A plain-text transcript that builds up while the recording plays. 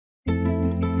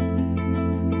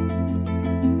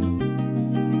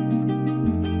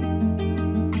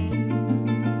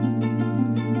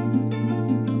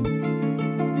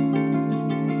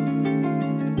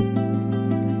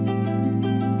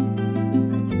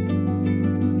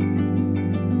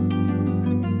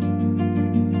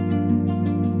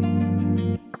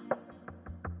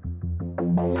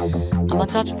아마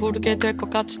자주 부르게 될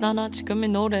것 같진 않아 지금 이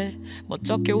노래.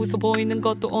 멋쩍게 웃어 보이는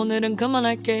것도 오늘은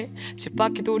그만할게. 집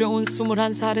밖에 두려운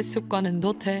 21살의 습관은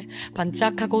도태.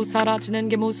 반짝하고 사라지는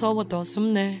게 무서워도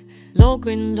숨내.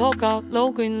 로그인 로그아웃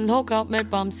로그인 로그아웃 매일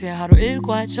밤새 하루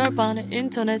일과의 절반을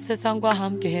인터넷 세상과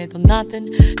함께해도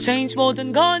nothing change.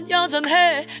 모든 건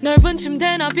여전해. 넓은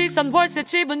침대나 비싼 월세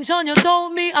집은 전혀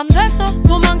도움이 안 됐어.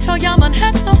 도망쳐야만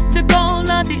했어. 뜨거운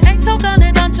라디에이터가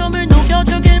내 단점을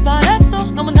녹여주길 바랬어.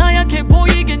 너무 하얗게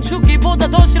보이긴 죽기보다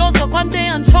더 싫어서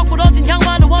관대한 척 부러진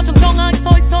양말을 어정쩡하게 서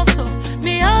있었어.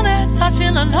 미안해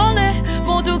사실 난 런해.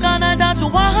 모두가 날 다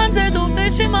좋아한데도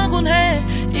의심하곤 해.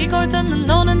 이걸 듣는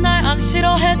너는 날 안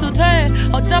싫어해도 돼.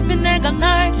 어차피 내가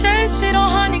날 제일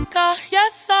싫어하니까.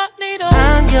 Yes I need a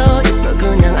안겨 있어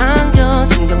그냥 안겨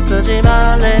신경 쓰지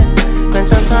말래.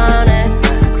 괜찮다네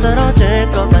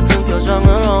쓰러질 것 같은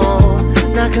표정으로.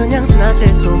 나 그냥 지나칠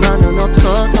수만은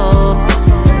없어서.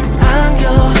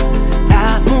 안겨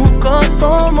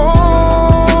아무것도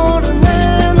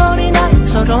모르는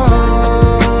어린아이처럼.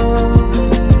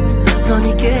 넌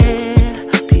이게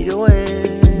필요해.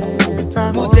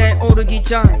 무대 오르기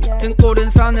전 등골은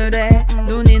서늘해.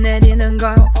 눈이 내리는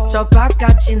건 저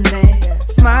바깥인데.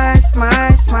 Smile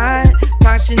smile smile.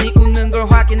 당신이 웃는 걸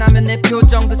확인하면 내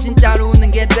표정도 진짜로 웃는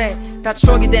게 돼. 다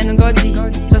추억이 되는 거지.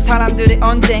 저 사람들이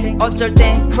언제 어쩔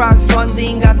땐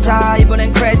crowdfunding 같아.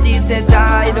 이번엔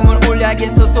크레딧에다 이름을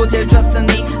올려야겠어. 소재를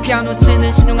줬으니 피아노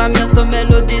치는 신용하면서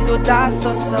멜로디도 다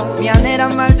썼어.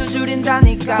 미안해란 말도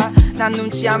줄인다니까. 난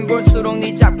눈치 안 볼수록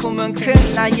네 작품은 큰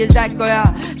날개 달 거야.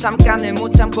 잠깐을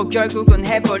못 참고 결국은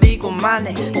해버리고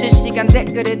만해. 실시간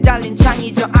댓글에 달린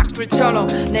창의적 악플처럼.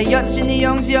 내 여친이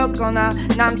영지였거나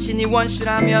남친이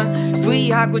원슈라면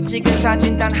V하고 찍은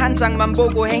사진 단 한 장만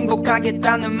보고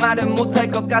행복하겠다는 말은 못할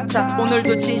것 같아.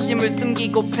 오늘도 진심을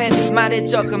숨기고 팬 말에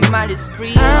적은 말 is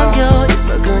free. 안겨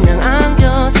있어 그냥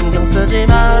안겨 신경 쓰지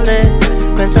말래.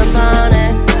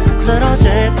 괜찮다네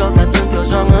쓰러질 것 같은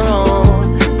표정으로.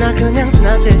 나 그냥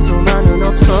지나칠 수만은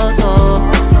없어서.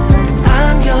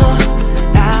 안겨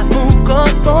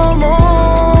아무것도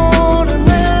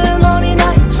모르는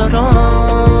어린아이처럼.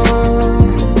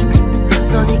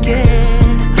 넌 이게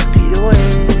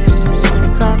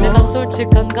내가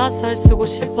솔직한 가사를 쓰고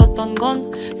싶었던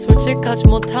건 솔직하지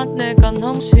못한 내가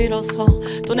너무 싫어서.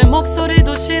 또 내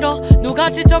목소리도 싫어. 누가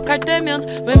지적할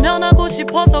때면 외면하고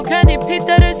싶어서 괜히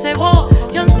핏대를 세워.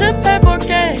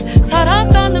 연습해볼게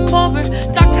살아가는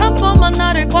법을. 딱 한 번만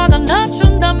나를 과감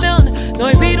낮춘다면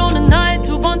너의 위로는 나의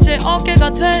두 번째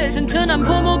어깨가 돼. 튼튼한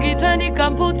부목이 되니까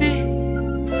부디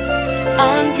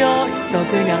안겨 있어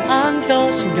그냥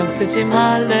안겨 신경 쓰지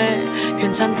말래.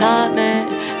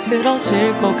 괜찮다네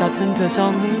쓰러질 것 같은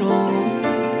표정으로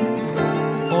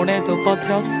올해도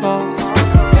버텼어.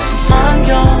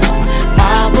 안겨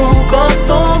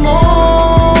아무것도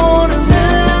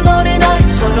모르는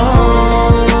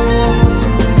어린아이처럼.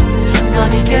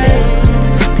 난 이게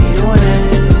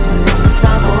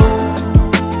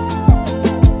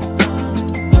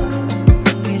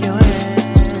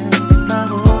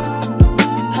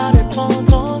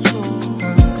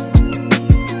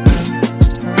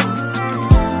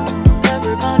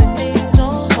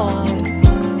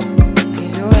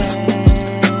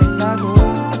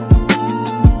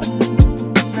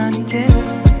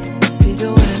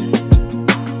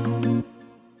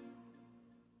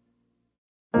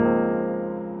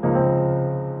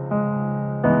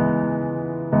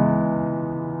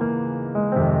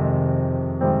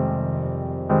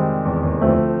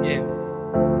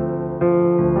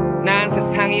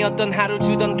어떤 하루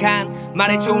주던 간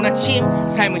말해 좋은 아침.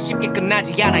 삶은 쉽게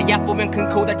끝나지 않아. 얕보면 큰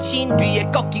코 다친 뒤에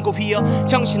꺾이고 휘어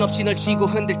정신없이 널 쥐고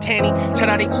흔들 테니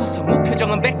차라리 웃어.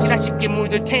 무표정은 백지라 쉽게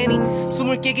물들 테니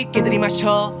숨을 꽤 깊게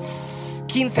들이마셔.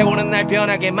 긴 세월은 날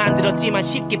변하게 만들었지만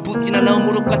쉽게 붙진 않아.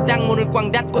 무릎과 땅문을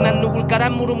꽝 닫고 난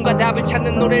누굴까란 물음과 답을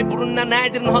찾는 노래를 부른 난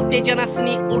날들은 헛되지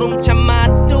않았으니 울음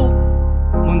참아. 또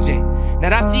문제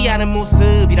나답지 않은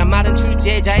모습이란 말은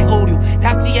출제자의 오류.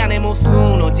 답지 않은 모습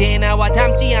어제 나와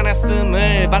닮지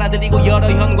않았음을 받아들이고 여러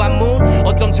현관문.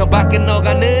 어쩜 저 밖에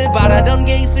너가 늘 바라던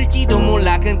게 있을지도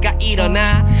몰라. 그러니까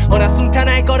일어나. 어나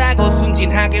순탄할 거라고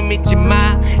순진하게 믿지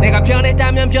마. 내가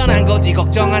변했다면 변한 거지.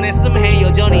 걱정 안 했음 해.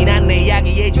 여전히 난 내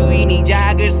이야기의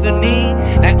주인이자 글쓰니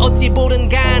날 어찌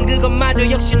보른간 그것마저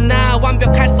역시 나.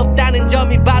 완벽할 수 없다는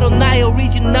점이 바로 나의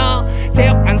오리지널.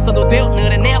 대역 안 써도 돼요.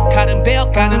 늘의 내 역할은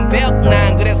배워가는 배역.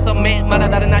 난 그래서 매일마다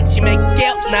다른 아침에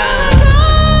깨어나.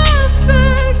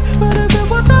 But if it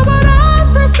was all what I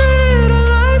pursued in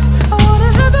life, I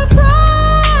wanna have a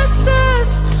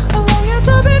process. I long it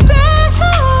to be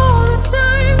better all the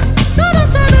time. No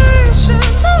destination,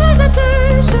 no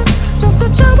hesitation. Just a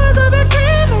child with a big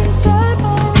dream inside.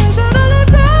 My original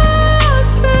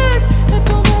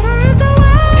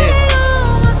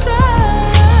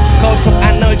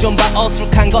좀 봐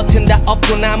어수룩한 겉은 다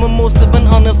없고 남은 모습은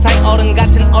어느 사이 어른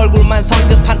같은 얼굴만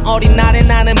성급한 어린날에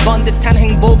나는 번듯한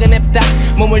행복에 냅다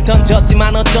몸을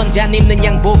던졌지만 어쩐지 안 입는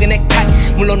양복의 넥타이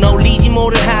물론 어울리지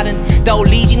모를 하든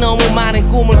떠올리지 너무 많은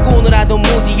꿈을 꾸느라도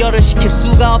무지열을 시킬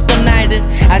수가 없던 날들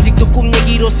아직도 꿈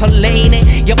얘기로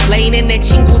설레이네 옆 레인에 내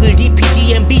친구들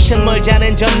DPG 앰비션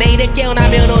멀자는 전 내일에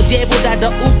깨어나면 어제보다 더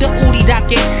웃더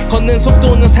우리답게 걷는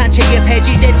속도는 산책에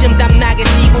새질 때쯤 땀나게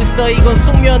뛰고 있어 이건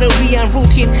숙면을 위한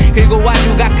루틴 그리고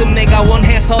아주 가끔 내가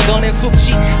원해서 더낸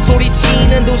숙취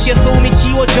소리치는 도시의 소음이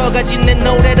지워져가진 내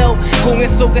노래로 공회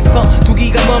속에서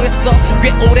두기가 멍했어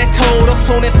꽤 오래도록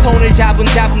손에 손을 잡은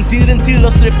잡음들은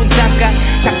들렀을 뿐 잠깐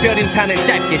작별 인사는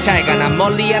짧게 잘가 난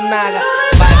멀리 안 나가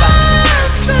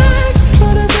바이바이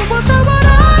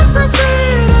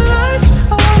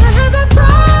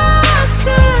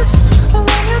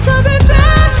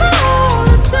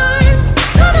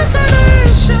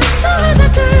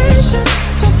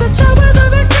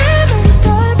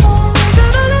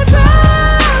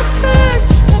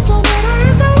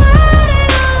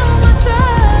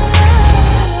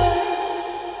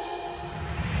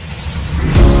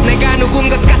내가 누군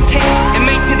것 같아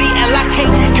MALIK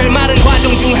lIlBOI 결말은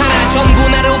과정 중 하나 전부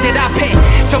나로 대답해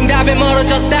정답에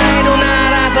멀어졌다 해도 나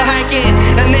알아서 할게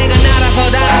난 내가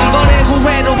날아서 단 한 번의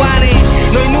후회도 안 해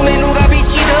너희 눈에 누가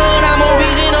비치든 I'm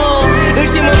original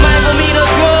의심은 말고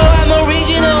믿어줘 I'm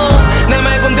original 나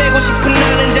말곤 되고 싶은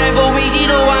나는 잘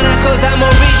보이지도 않아 Cause I'm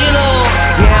original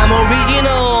Yeah I'm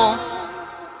original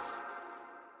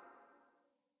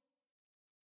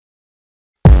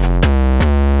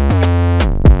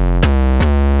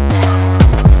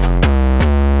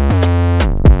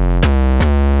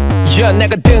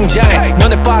내가 등장해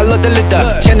너네 follow the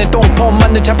leader 쟤는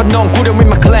똥폼만을 잡아놓은 구룡인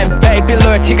my clan baby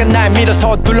loyalty가 날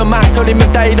밀어서 둘러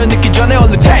망설이면 따위로 느끼 전에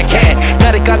얼른 택해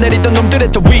나를 까내리던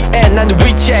놈들의 더 위에 나는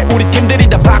위치해 우리 팀들이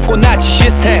다 바꿔놨지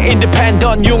시스템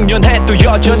independent 6년 또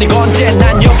여전히 건재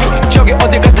난 여기 저기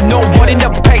어딜 가든 nobody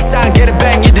never 백상 getting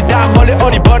bang 이들 다 멀리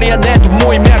어리버리한 애도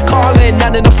모이면 calling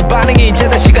나는 없어 반응이 이제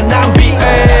다 시간 낭비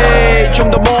좀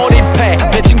더 몰입해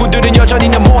내 친구들은 여전히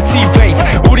나 motivate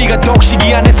우리가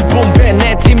독식이 안에서 붐배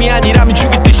내 팀이 아니라면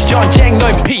죽이듯이 전쟁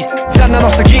너의 peace 산난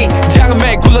없어 긴장은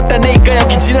매일 굴렀다니까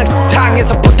여기 지난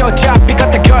탕에서 붙어 잡히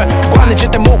같은 결과는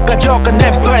절대 못 가져가 내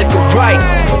breath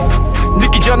right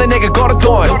늦기 전에 내가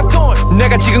걸었던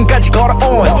내가 지금까지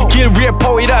걸어온 길 위에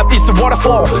pour it up it's a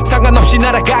waterfall 상관없이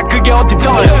날아가 그게 어디든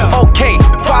okay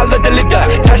follow the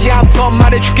leader 다시 한번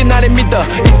말해줄게 나를 믿어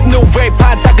it's no way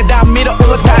바닥을 다 밀어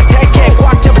올라타 take it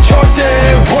꽉 잡아 chosen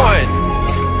one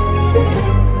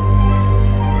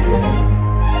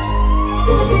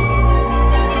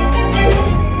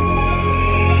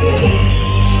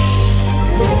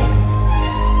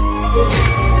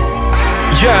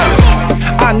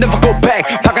Yeah, I never go back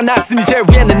박아놨으니 제일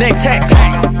위에는 넥택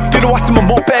들어왔으면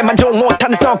못 빼 만족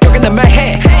못하는 성격은 난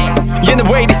매해 얘는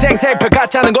왜 이리 생색별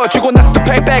같자는 거 주고 나서도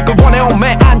payback 그 원해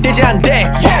오면 안 되지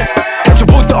안돼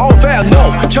대초부터 all fail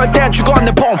no 절대 안 죽어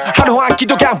내 폼 하루 한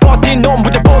끼도 그냥 버틴 놈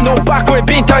무대번호 바꾸의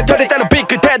빈털털에 따로 빛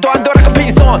그대도 안 돌아가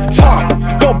빈손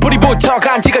또 뿌리부터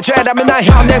간지가 죄라면 나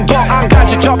현행범 안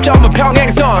가지 접점은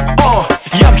평행선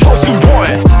I'm chosen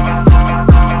one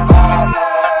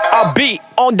I'll be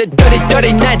on the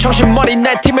dirty 내 정신머리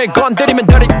내 팀을 건드리면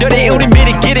dirty 우리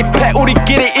미리 기립해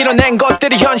우리끼리 이뤄낸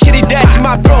것들이 현실이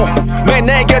됐지만 bro 매일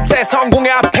내 곁에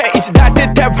성공의 앞에 이제 다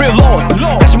뜻해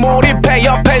reload 다시 몰입해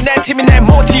옆에 내 팀이 내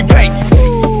motivate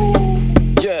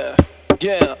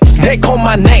Yeah They call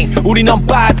my name 우리 넌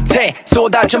빠듯해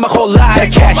쏟아져 my whole life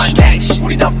cash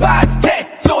우리 넌 빠듯해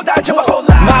쏟아져 my whole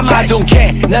life Mama don't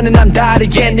care 나는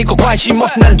남다르게 니거 관심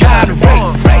없어 난 다른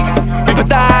race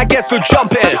밑바닥에 술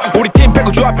jump it 우리 팀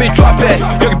빼고 drop it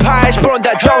여기 80%는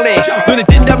다 정리 눈에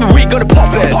띈다면 we gonna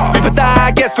pop it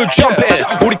밑바닥에 술 jump it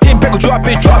우리 팀 빼고 drop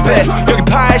it 여기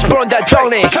 80%는 다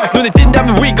정리 눈에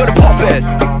띈다면 we gonna pop it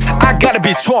I gotta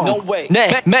be strong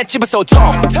내 맷집은 so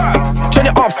tough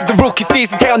전혀 없었던 rookie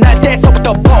season 태어날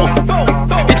때서부터 both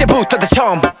이제부터 다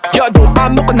처음 여도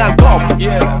안 먹고 난 겁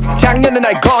작년에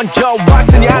날 건져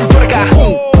왔으니 안 돌아가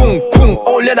쿵쿵쿵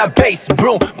올려놔 베이스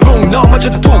브룽브룽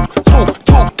넘어져도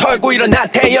툭툭툭 털고 일어나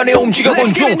태연히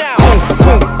움직여본 중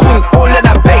쿵쿵쿵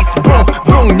올려놔 베이스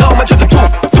브룽브룽 넘어져도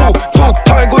툭툭툭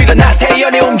털고 일어나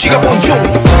태연히 움직여본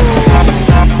중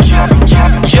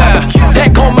Yeah, they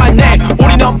call my name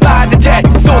우리 넌 빠듯해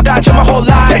쏟아져 my whole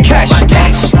life cash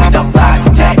우리 넌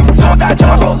빠듯해 쏟아져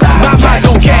my whole life Mama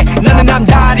don't care 나는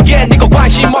남다르게 니거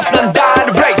관심 없어 난 다른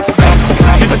race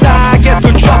밑바닥에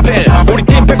술 drop it 우리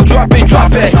팀 빼고 drop it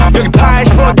여기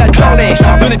 80% 다 정리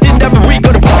눈에 띈다면 we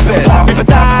gonna pop it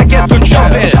밑바닥에 술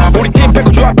drop it 우리 팀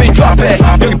빼고 drop it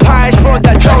여기 80%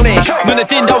 다 정리 눈에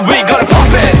띈다 we gonna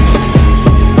pop it.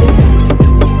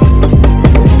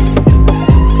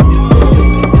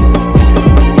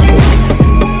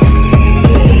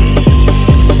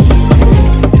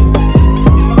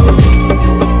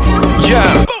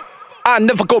 I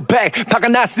never go back. 화가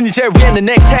났으니 제일 위에는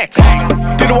넥택.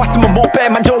 들어왔으면 못 빼.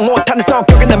 만족 못하는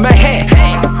성격은 내 매해.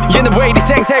 얘는 왜 이리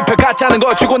생색별 같자는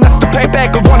거 주고 나서도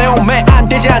payback. 그 원해 오면 안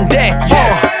되지 안 돼.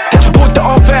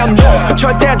 대충부터 unfair no.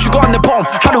 절대 안 죽어 내 봄.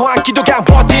 하루 한 끼도 그냥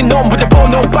버틴 놈. 무대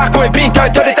번호 바꾸의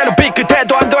빈털 털에 따른 빛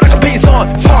그대도 안 돌아가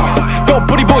빈손. 또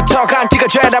뿌리부터 간지가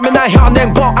죄라면 나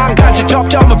현행범 안 가지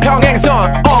접점은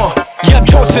평행선. Yeah I'm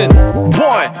chosen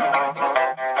one.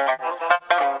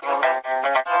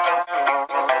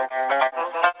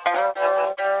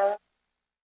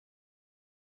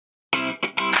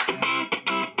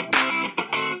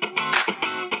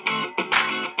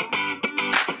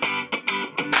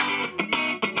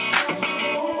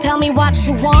 Tell me what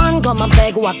you want 것만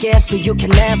빼고 I guess you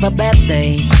can never bet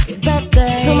day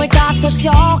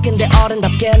 25셔 근데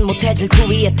어른답겐 못해 질투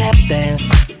위에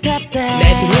탭댄스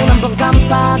내 두 눈 한 번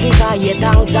깜빡인 사이에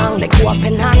당장 내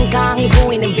코앞엔 한강이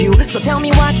보이는 뷰 So tell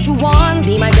me what you want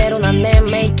네 말대로 난 내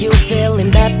make you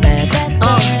feeling bad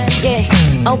yeah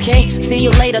okay see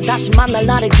you later 다시 만날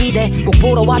날을 기대 꼭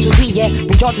보러 와줘 뒤에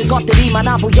보여줄 것들이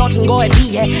많아 보여준 거에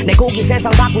비해 내 고기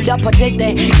세상 바꾸려 퍼질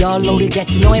때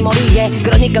열노리겠지 너의 머리에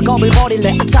그러니까 겁을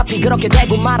버릴래 어차피 그렇게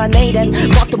되고 말아 내일은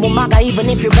뭣도 못 막아 even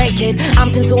if you make it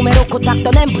암튼 소매 놓고 딱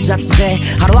떠낸 부잣집에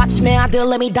하루아침에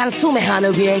아들내미 단숨에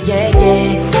하늘 위에 yeah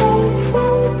yeah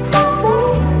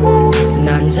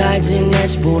난 잘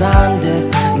지내지 보란 듯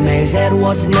매일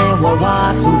새로워지네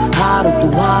월화수 하루 또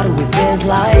하루 it feels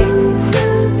like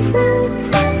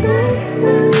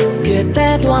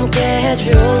그때도 함께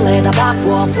해줄래 다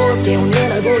바꿔볼게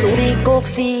웃는 얼굴 우리 꼭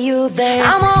see you there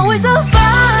I'm always so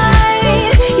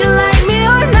fine You like me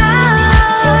or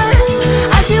not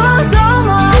아쉬워도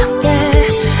못해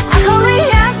I call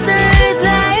it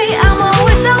yesterday I'm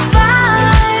always so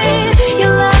fine You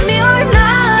love me or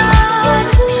not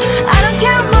I don't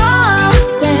care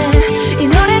못해 이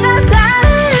노래가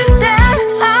닿을 때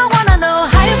I wanna know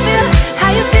how you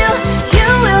feel You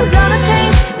will gonna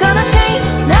change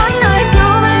난 너의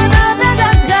꿈에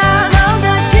넣어다가 너가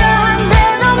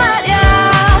싫어한대도 말야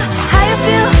How you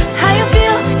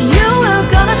feel You will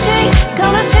gonna change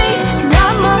난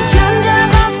멈춘 적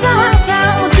없어 항상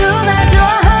모두 날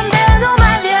좋아한대도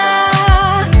말야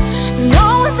No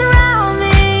one's around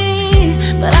me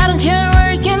But I don't care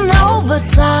working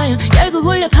overtime 결국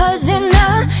울려 퍼진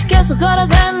나 계속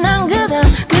걸어간 난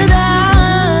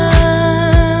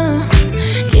그다음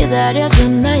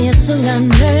기다려준 나의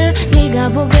순간들 네가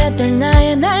보게 될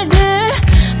나의 날들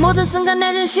모든 순간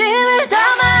내 진심을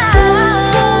담아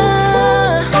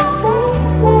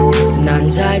난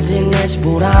잘 지내지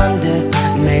보란 듯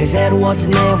매일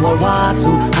새로워지네 월화수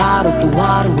하루 또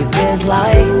하루 it feels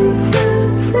like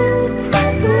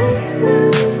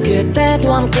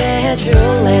그때도 함께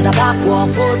해줄래 다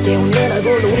바꿔볼게 웃는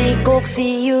얼굴 우리 꼭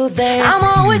see you there I'm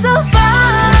always so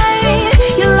fine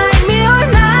You like me or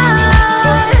not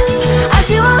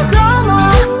아쉬워도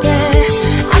못해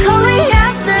I call it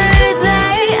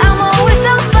yesterday I'm always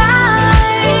so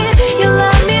fine You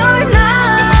love me or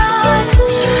not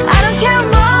I don't care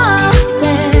못해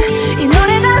이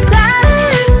노래가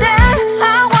닿을 때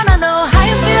I wanna know how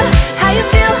you feel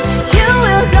You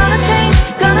will gonna change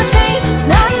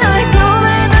난 너의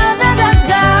꿈에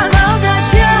넣어다가 너가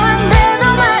싫어한대도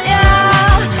말야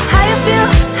How you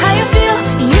feel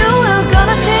You will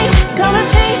gonna change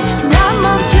난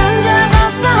멈춘 적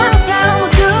없어 항상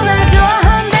모두 날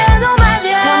좋아한대도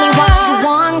말야 Tell me what you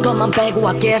want 것만 빼고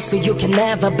I guess you can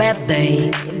never bet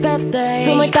day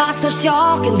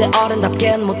 25셔 근데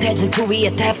어른답겐 못해 질투 위에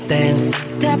탭댄스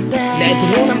내 두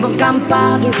눈 한 번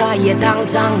깜빡인 사이에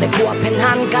당장 내 코앞엔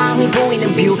한강이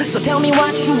보이는 뷰 So tell me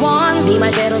what you want 네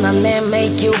말대로 난 내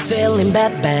make you feeling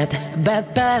bad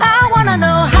I wanna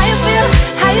know how you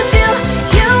feel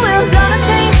You will gonna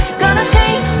change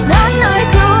난 너의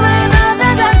꿈에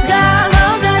넣어다가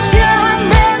너가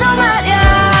싫어한대도 말야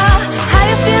How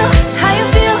you feel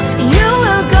You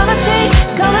will gonna change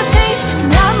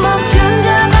난 멈춘 적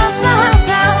없어 항상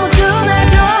모두 날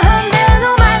좋아한대도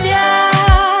말야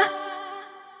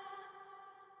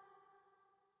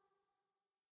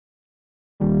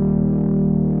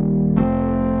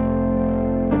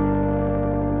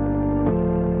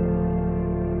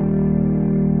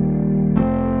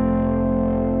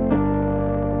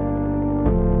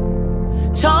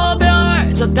저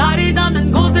별, 저 달이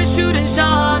닿는 곳에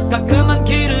슈팅샷 가끔은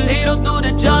길을 잃어도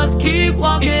they just keep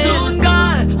walking 이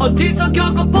순간 어디서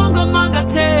겪어본 것만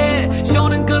같아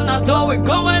쇼는 끝나도 we're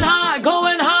going high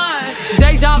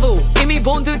미리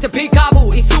본 듯해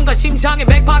피카부 이 순간 심장에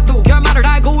백박두 결말을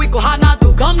알고 있고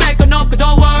하나도 겁낼 건 없고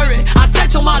don't worry I said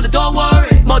좀 말로 don't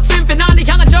worry 멋진 피날레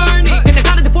향한 journey 그냥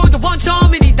가는데 보여도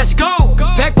원점이니 다시 go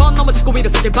 100번 넘어지고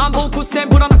일어서길 반복 굳센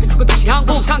불안 앞에 섞은 듯이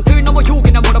항복 창틀 넘어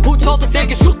욕이나 몰아붙여도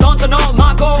세게 슛 던져 넣어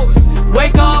my goals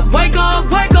Wake up, wake up,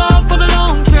 wake up for the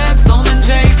long trip Slom and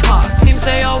J.Park Team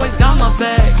say always got my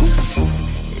back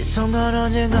이 순간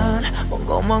언젠간 본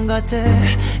것만 같아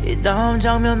이 다음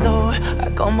장면도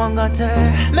알 것만 같아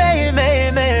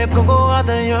매일매일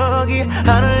고고하던 여기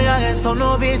하늘 향해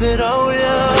손톱이 들어올려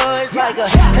It's like a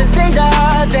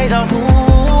deja vu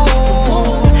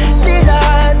deja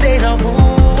vu deja vu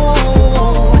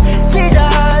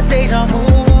deja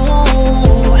vu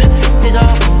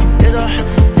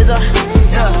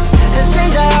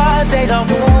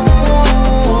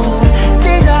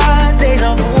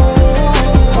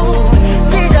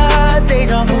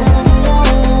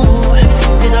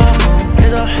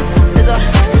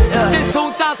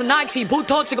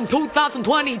부터 지금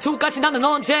 2022까지 나는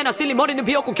언제나 실리 머리는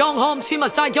비었고 경험치만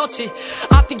쌓였지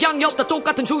앞뒤 양옆 다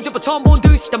똑같은 주제와 처음 본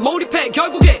듯이 다 몰입해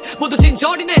결국에 모두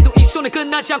진절이네도 이 손에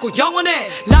끝나지 않고 영원해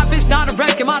Life is not a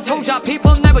record I told ya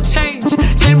people never change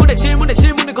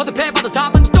질문을 거듭해봐도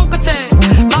답은 똑같아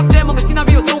막 제목의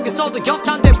시나리오 속에서도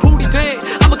역산된 풀이 돼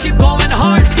I'ma keep going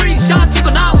hard screenshot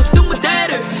찍어놔 웃음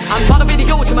무대를 안 봐도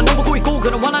비디오지만 너 보고 있고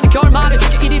그런 원하는 결말을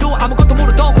줄게 1위로 아무것도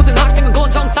모르던 고등학생은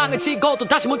곧 정상을 찍어도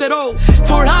다시 무대로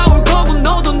돌아올 거고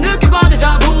너도 느껴봐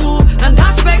데자부 난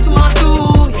다시 back to my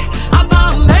stool yeah,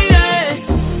 I made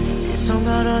it 이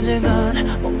순간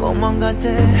언젠간 본 것만 같아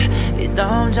이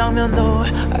다음 장면도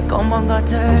알 것만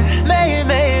같아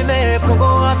매일매일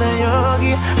고고하던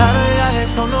여기 하늘 향해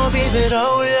손톱이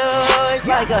들어올려 It's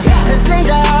like a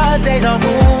deja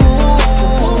vu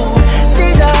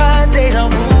deja vu deja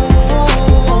vu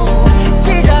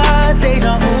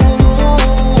deja vu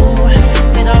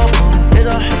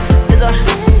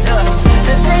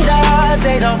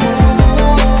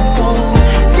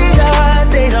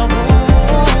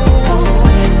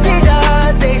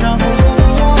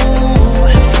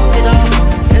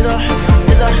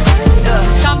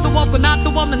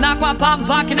낮과 밤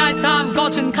밖에 나의 삶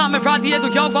거친 카메라 뒤에도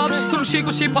여과 없이 숨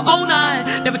쉬고 싶어 all night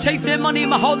Never chasing money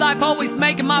my whole life always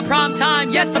making my prime time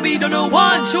Yes I'll be the new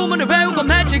one 주문을 외우고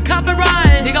magic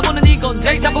copyright 네가 보는 이건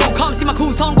데자부 Come see my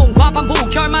cool 성공과 반복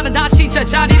결말은 다시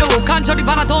제자리로 간절히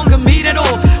바라던 그 미래로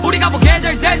우리가 보게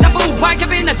될 데자부 밝게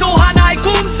빛내 또 하나의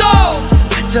꿈속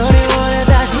간절히 원해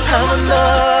다시 한 번 더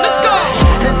Let's go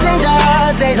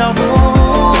deja vu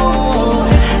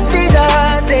deja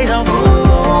vu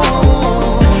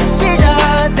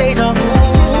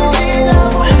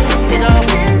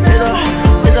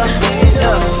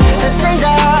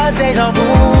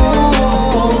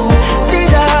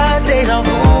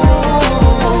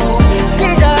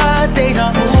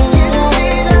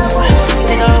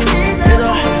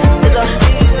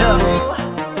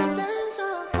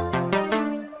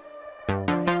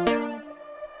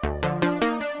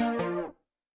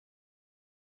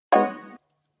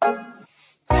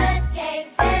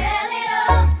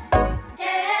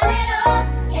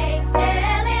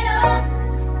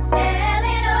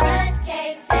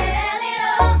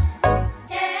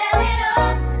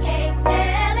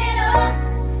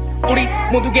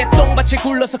모두게 똥밭을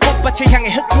굴러서 꽃밭을 향해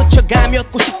흙 묻혀가며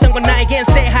고 싶던 건 나에겐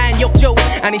새하얀 욕조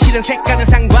아니 실은 색깔은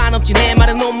상관없지 내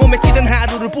말은 온몸에 찌든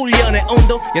하루를 불려내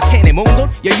온도 여태 내 몽돌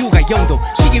여유가 영도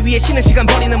쉬기 위해 쉬는 시간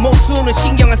버리는 모순은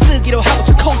신경 안 쓰기로 하고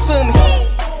저 코스음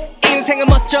인생은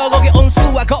멋져 거기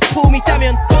온수와 거품이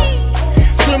있다면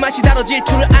술 맛이 다뤄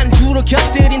질투를 안주로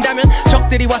곁들인다면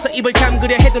적들이 와서 입을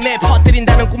잠그려 해도 내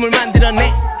퍼뜨린다는 꿈을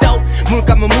만들어내 또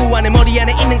물감은 무 안에 머리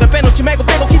안에 있는 걸 빼놓지 말고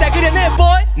빼곡히 다 그려내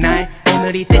boy 나의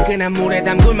오늘이 뜨끈한 물에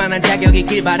담글 만한 자격이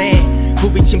있길 바래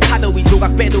부비친 파도 위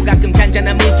조각 빼도 가끔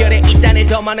잔잔한 물결에 이딴에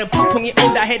더 많은 폭풍이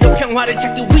온다 해도 평화를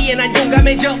찾기 위해 난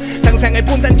용감해져 상상을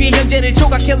본단 뒤에 현재를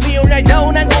조각해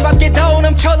리오날도 난 고맙게도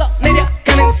넘쳐러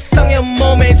내려가는 성의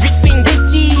몸에 드리핑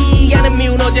릿지 않은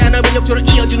미운 어제 넓은 욕조를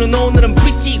이어주는 오늘은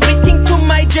브릿지 Greeting to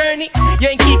my journey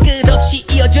여행길 끝없이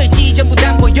이어져 있지 전부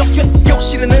담보 욕조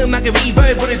욕실은 음악에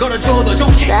리버브를 걸어줘도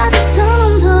좋게 따뜻한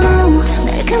온도로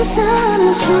날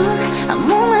감싸는 손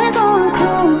아무 말도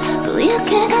않고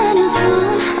뿌옇게 가려서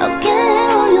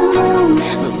어깨에 올려놓은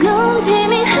무거운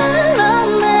짐이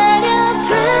흘러내려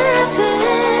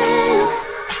dripping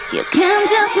You can't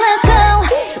just let go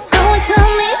So go and tell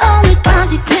me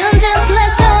오늘까지 Can't just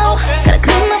let go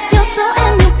가라앉 높였어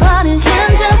in your body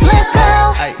Can't just let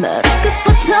go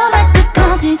머리끝부터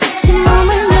발끝까지 지친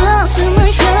몸을 며 숨을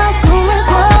쉬어 꿈을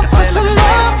꿔 좀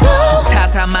더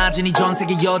타사 맞은 이 전세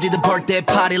세계 어디든 birthday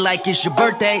party like it's your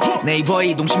birthday. 네이버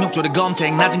이동식욕조리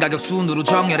검색 낮은 가격 순으로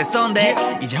정렬해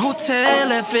썬데. 이제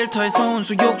호텔의 필터에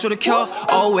손수 욕조를 켜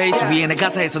always 위에 내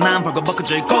가사에서 난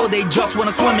벌거벗겨져 있고 they just wanna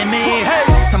swim in me.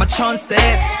 삼아 천세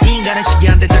인간은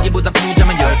시기한데 자기보다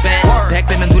부자면 10배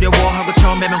 100배면 두려워하고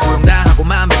처음 뵈면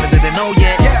고용당하고만 뵈면 되대 no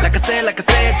yeah. Like I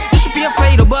said you should be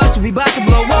afraid of us we about to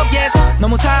blow up yes.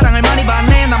 너무 사랑을 많이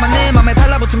받네 나만 내 맘에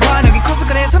달라붙은 관역이 커서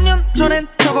그래 3년 전엔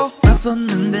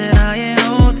적어놨었는데 나의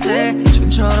호텔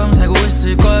지금처럼 살고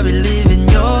있을걸 believe in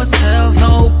yourself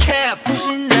no cap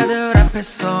불신자들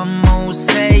앞에서 no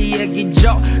say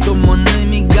얘기죠 또 뭔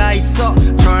의미가 있어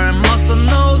젊었어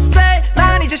no say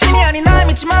난 이제 신이 아닌 날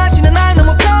믿지 마시는 날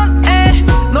너무 편해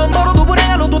넌 벌어도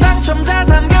불행한 로또 당첨자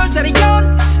 3개월짜리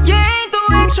연 얘도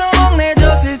액션 내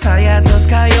저스티스 하얗던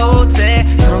스카이 호텔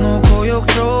털어놓고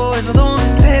욕조에서 돈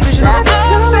세듯이 날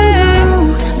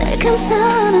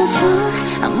감싸는 척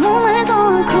아무 말도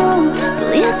않고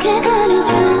뿌옇게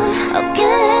가려서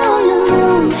어깨에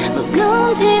올려놓은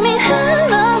무거운 짐이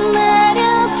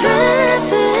흘러내려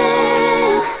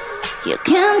Dripping You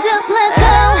can't just let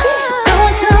go So go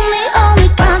and tell me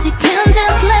오늘까지 Can't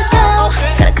just let go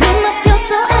가라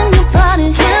건너뛰어서 in your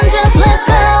body Can't just let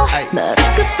go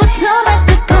머리끝부터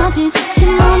발끝까지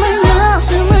지친 몸을 며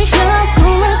숨을 쉬어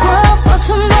꿈을 꿔 For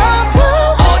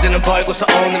tomorrow 어제는 벌고서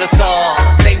오늘은 써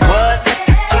Say what?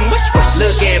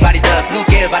 Look everybody does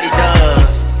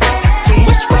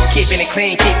Keeping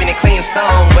it clean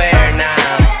somewhere now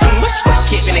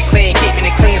Keeping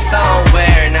it clean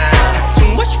somewhere now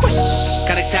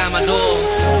가득 담아도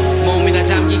몸이나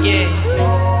잠기게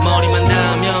머리만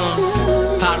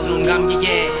닿으면 바로 눈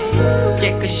감기게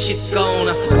깨끗이 씻고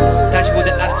나서 다시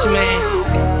보자 아침에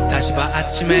다시 봐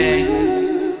아침에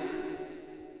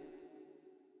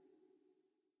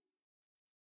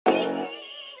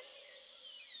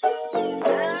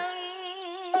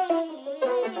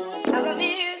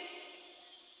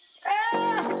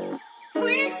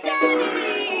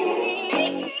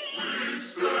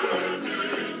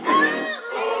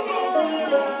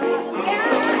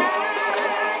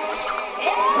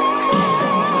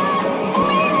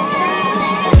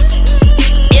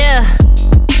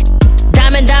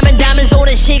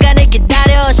시간을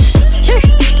기다렸지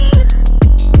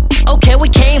Okay we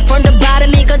came from the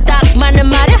bottom 이건 딱 맞는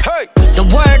말이야 The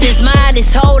world is mine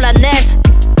it's whole honest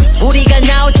우리가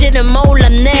나올지는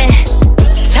몰랐네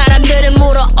사람들은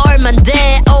물어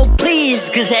얼만데 Oh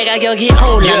please 그새 가격이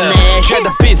올랐네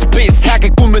죄다 비슷비슷하게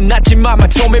꾸며놨지만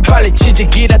처음에 빨리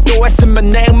취직이라도 했으면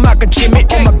내 음악은 취미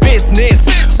on my business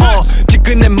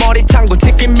지금 내 머리 탕고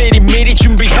듣기 미리미리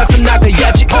준비해서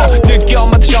나가야지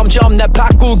느껴만 점점 날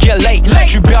바꾸기에 late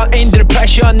주변인들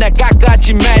pressure 날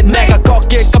깎아지매 내가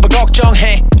꺾일까봐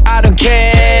걱정해 I don't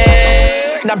care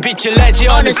난 빛을 내지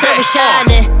어느새 we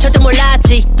shining 절대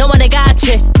몰랐지 너와 내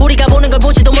같이 우리가 보는 걸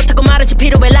보지도 못하고 말하지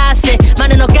필요해 라세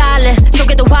많은 엇갈래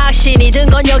속에도 확신이 든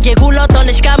건 여기에 굴렀던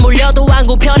내 시간 물려도 안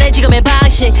굽혀내 지금의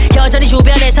방식 여전히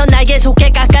주변에서 날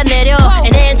계속해 깎아내려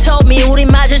And then told me 우린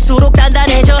맞을수록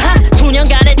단단해져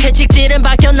수년간의 채찍질은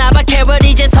바뀌었나봐 캐럴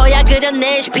이제서야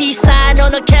그려내 peace sign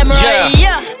on the camera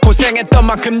고생했던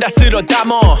만큼 다 쓸어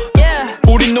담어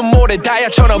우린 눈물에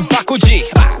다이아처럼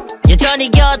바꾸지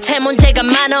여전히 곁에 문제가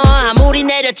많어 아무리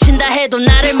내려친다 해도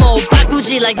나를 못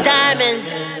바꾸지 like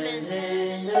diamonds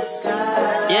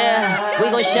Yeah, we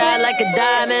gon' shine like a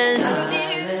diamonds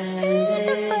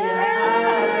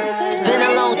It's been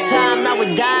a long time, now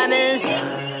we're diamonds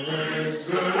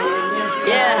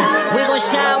Yeah, we gon'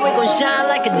 shine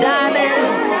like a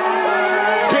diamonds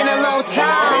It's been a long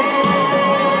time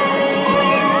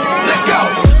Let's go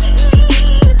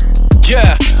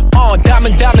Yeah,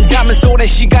 담은 손에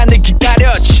시간을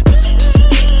기다렸지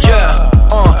Yeah,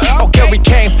 okay we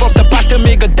came from the bottom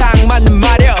이건 딱 맞는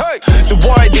말이야 The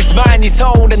world is mine 이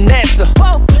서울에 냈어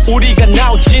우리가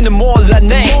나올지는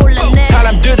몰랐네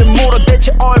사람들은 물어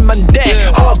대체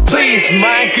얼만데 Oh please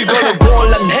man 그걸로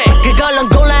곤란해 그걸로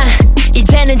곤란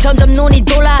이제는 점점 눈이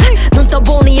돌아 눈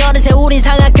떠보니 어느새 우린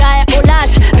상한가에 올라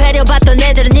배려받던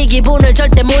애들은 이 기분을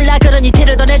절대 몰라 그러니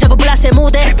티를 더 내자고 블라세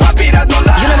무대 힙합이라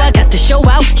놀라 You know I got to show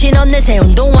out 신혼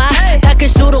내세운 동화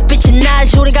닦을수록 빛이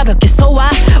나시 우리가 몇 개 쏘아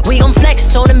We gon'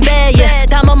 flex 오는 배에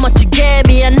담아 멋지게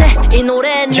미안해 이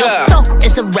노래 No song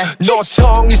is a rap No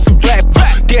song is a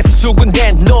rap 뒤에서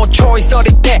수군된 no choice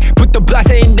어릴 때부터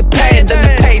Blase independent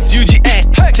내 pace 유지해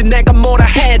제 내가 뭐라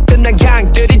했든 난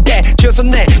양들인데 줘서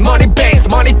내 money bangs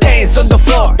money dance on the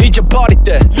floor 잊어버릴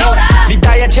듯 네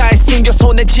다야 잘 숨겨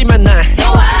손에 쥐면 난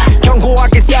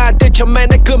견고하게 쌓은 처음에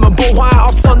내 꿈은 보화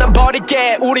없어 난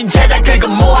버릴게 우린 제자 긁어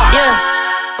모아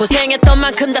고생했던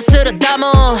만큼 다 쓸어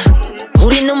담어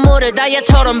우리 눈물을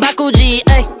다이아처럼 바꾸지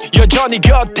에이. 여전히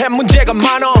곁에 문제가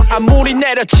많아 아무리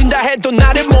내려친다 해도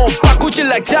나를 못 바꾸지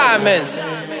like diamonds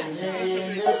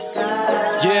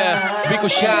Yeah, we gon'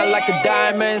 shine like a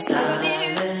diamonds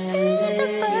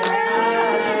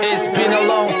It's been a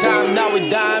long time now with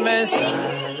diamonds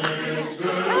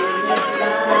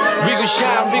We gon'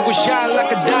 shine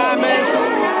like a diamonds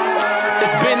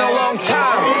It's been a long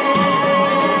time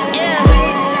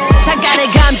잠깐의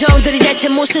감정들이 대체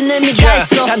무슨 의미가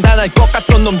있어 단단할 것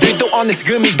같던 놈들도 어느새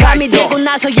금이가 밤이 있어 되고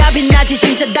나서야 빛나지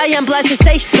진짜 다이안 블레이스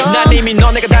say so 난 이미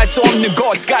너네가 닿을 수 없는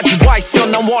곳까지 와있어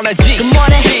난 원하지 Good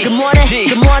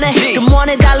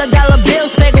morning 달러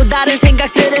bills 빼고 다른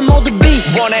생각들은 모두 be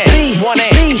원해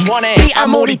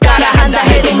아무리 따라한다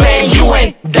해도 man you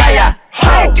ain't 다야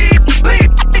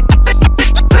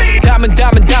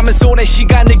담은 손에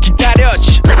시간을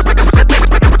기다렸지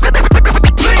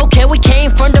Okay, we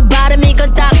came from the bottom.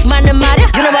 이건 딱 맞는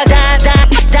말이야. You know about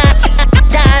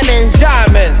diamonds.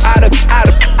 Diamonds.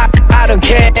 I don't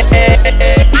care.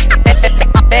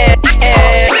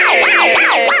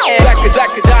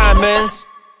 Like diamonds.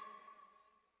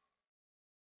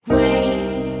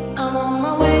 Wait, I'm on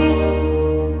my way.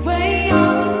 Way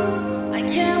up, I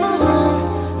came a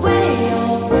long way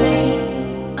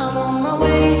away. I'm on my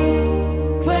way.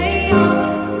 Way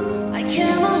up, I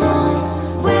came a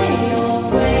long way.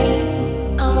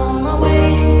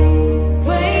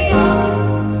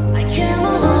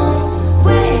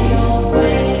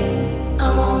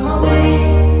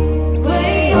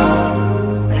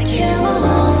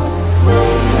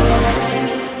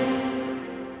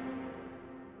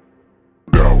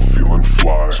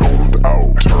 Zoned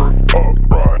out, turn up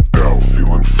right now,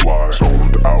 feeling fly.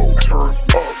 Zoned out, turn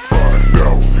up right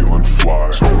now, feeling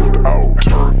fly. Zoned out,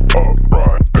 turn up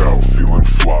right now, feeling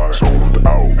fly. Zoned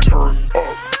out, turn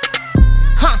up.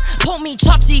 폼이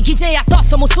쳤지 기재야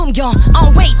떴어 못 숨겨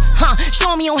Oh wait,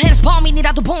 show me your hands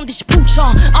범인이라도 본 듯이 붙여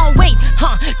Oh wait,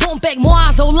 돈백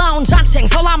모아서 올라온 잔챙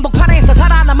서남복판에서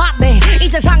살아남았네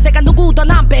이젠 상대가 누구든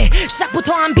안 빼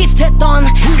시작부터 안 비슷했던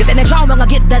그때 내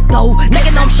좌우명하게 됐도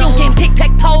내게 너무 쉬운 게임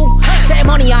틱택토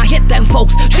Ceremony I hit them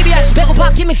folks GBRC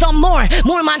배고파 give me some more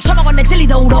물만 처먹어 내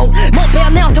진리도로 못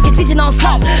배웠네 어떻게 지지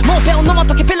non-stop 못 배운 놈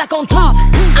어떻게 feel like on top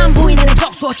안 보이는 내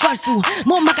적수 어쩔 수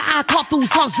못 막아 아컷두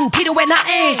선수 필요해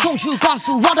나의 송주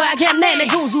건수 얻어야겠네 내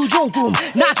준수 좋은 꿈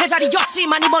나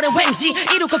제자리였지만 이번에 왠지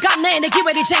이룰 것 같네 내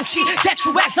기회를 쟁취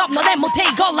대추해서 너네 못해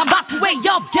이걸 I'm about to way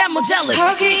up get more jealous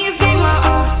How can you be my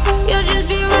all? You'll just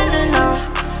be running off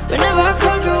Whenever I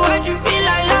come through why'd you feel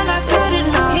like I'm not good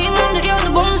enough 힘은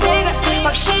들여도 본색아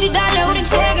확실히 달려 우린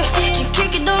태가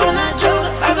지키기도 나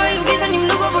조각 알바유 기사님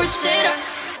누구 볼세라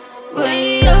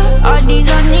Way up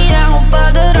어디서 니랑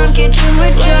오빠들 함께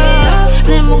춤을 춰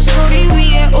내 목소리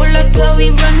위에 올라타 we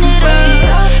run it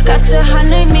up 같은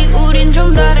하늘 미 우린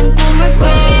좀 다른 꿈을 꿔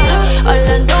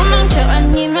얼른 도망쳐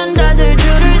아니면 다들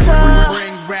줄을 서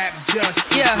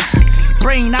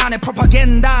브레인 안에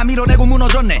프로파간다 밀어내고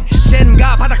무너졌네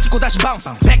젠가 바닥 찍고 다시 바운스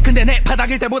백 근데 내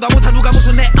바닥일 때보다 못한 누가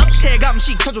무슨 내 업체감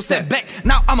시켜줘 step back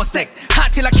Now I'm a stack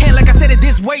hot till I can't like I said it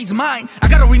this way's mine I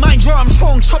gotta remind you I'm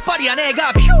strong 첫발이야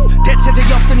내가 퓨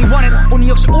대체적이 없으니 원해 오니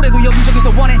역시 올해도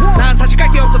여기저기서 원해 난 사실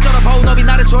깔 게 없어 저런 버운업이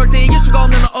나를 절대 이길 수가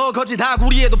없는 거지 다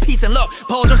구리에도 peace and love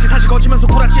버젓이 사실 거치면서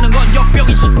구라치는 건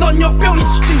역병이지 넌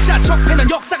역병이지 진짜 적폐는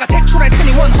역사가 색출할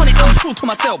테니 100 I'm true to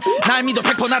myself 날 믿어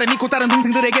 100% 나를 믿고 다른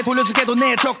동생들에게 돌려주게도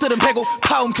내 적들은 배고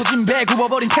파움 터진 배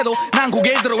굽어버린 태도 난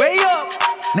고개를 들어 way up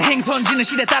내 행선지는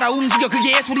시대 따라 움직여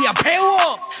그게 예술이야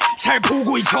배워 잘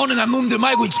보고 이 전능한 놈들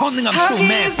말고 이 전능한 true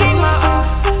master How can you be my all?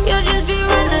 You'll just be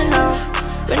running off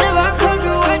Whenever I come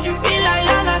through why'd you feel like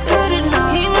I'm not good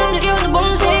enough 힘은 들여도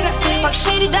본색아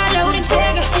확실히 달려 우린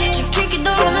태가 지키기도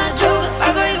나 조각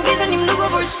알바유 기사님 누구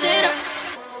볼세라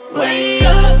Way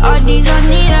up 어디서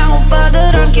니랑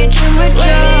오빠들 함께 춤을 춰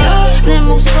내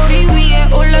목소리 위에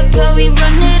올라타 we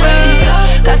run it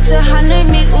up 같은 하늘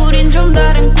미 우린 좀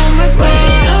다른 꿈을 꿔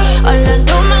얼른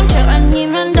도망쳐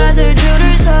아니면 다들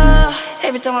줄을 서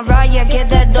Every time I ride, yeah, I get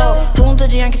that dough 붕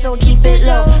뜨지 않게 so I keep it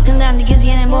low 근데 안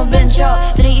느끼지는 못 벤쳐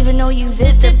Didn't even know you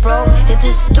existed, bro Hit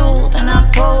this stool, then I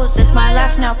pose That's my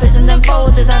life now, prison them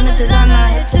foes Designer,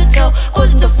 head to toe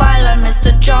Causing the fire like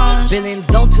Mr. Jones Billion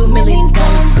don't 2 million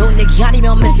don't 돈 얘기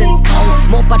아니면 missing code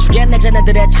못 봐주겠네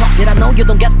쟤네들의 척들 I know you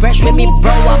don't get fresh with me,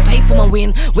 bro I pay for my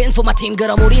win Win for my team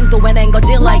그럼 우린 또 해낸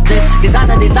거지 like this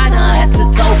Designer, head to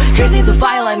toe Crazy to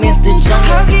fire like Mr. Jones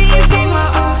How can you be my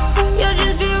all? You'll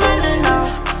just be running off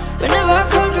Whenever I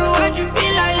come through why'd you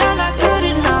feel like I'm not good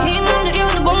enough 힘은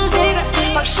들여도 본색아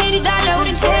확실히 달려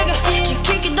우린 태가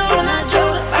지키기도 나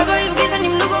조각 알바유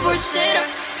기사님 누구 볼세라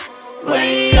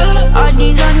Way up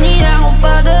어디서 니랑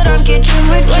오빠들 함께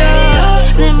춤을 춰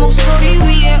내 목소리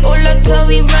위에 올라타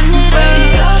we run it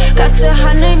up 같은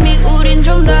하늘 미 우린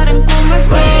좀 다른 꿈을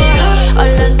꿔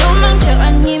얼른 도망쳐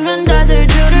아니면 다들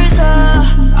줄을 서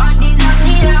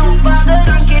어디나 오빠들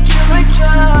함께 춤을 춰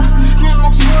내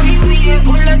목소리 위에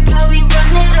올라타 we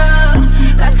run it up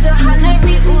같은 하늘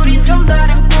미 우린 좀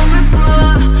다른 꿈을 꿔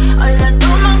얼른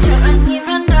도망쳐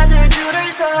아니면 다들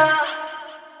줄을 서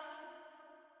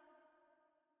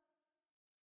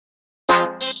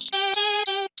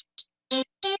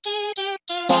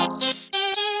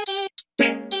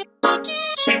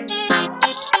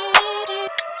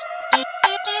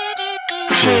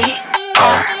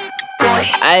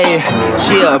Ayy,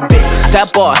 yeah, big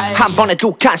step boy. 한 번에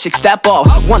두 칸씩 step up.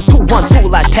 1, 2, 1, 2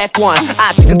 like take one.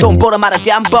 아직은 돈 벌어 말아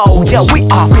댐보. Yeah, we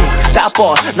are big step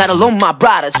boy. 나를 on my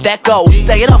brothers that go.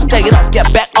 Stay it up, get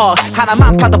back up.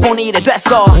 하나만 파다 보니 이래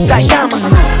됐어.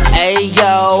 Diamond. Ayy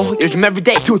yo, 요즘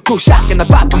everyday 투투샷. 나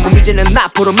바쁜 몸 이제는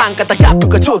앞으로만 가다가 아플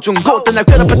거 초중고 때 날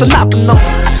괴롭혔던 나쁜 놈.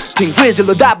 핑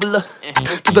그리즐로 다 불러.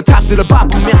 To the top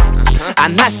들어봐보면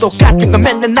안 할 수도 같은 건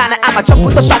맨날 나는 아마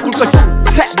전부 다 바꿀 걸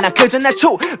나 그저 내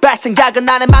출발 생각은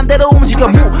나의 맘대로 움직여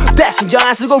무대 신경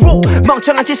안 쓰고 루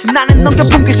멍청한 짓은 나는 넘겨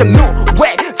풍기적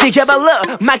누왜 지켜발러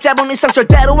막 잡은 이상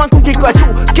절대로 안 꿈길 거야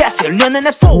두겠어 열려는 내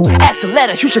full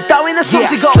accelerator 휴식 따위는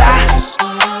숨지고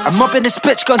I'm up in this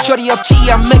bitch 건조리 없지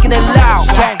I'm making it loud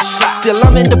Still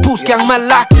I'm in the booth 그냥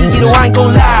말라 이기로 I ain't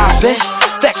gon' lie bitch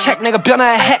Fact check 내가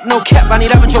변화해 heck no cap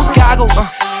아니라면 족가고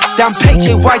다음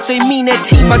페이지에 와있어 이미 내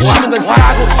팀 맞추는 건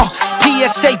사고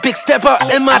PSA big stepper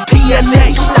in my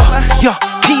DNA Yo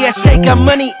PSA got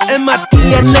money in my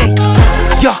DNA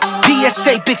Yo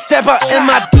PSA big stepper in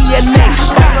my DNA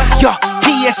Yo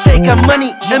PSA got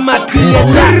money in my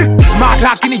DNA 막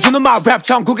아끼니 you know my rap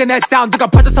전국에 내 사운드가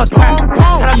퍼져서 spread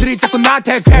사람들이 자꾸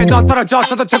나한테 그래 넌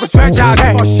떨어졌어도 최고 스웨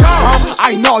잘해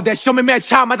I know that show me 매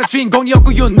차마다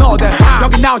주인공이었고 you know that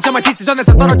여기 나 혼자만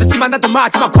디스전에서 떨어졌지만 나도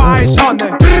마지막 과에 섰네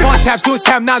One step two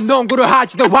step 난 농구를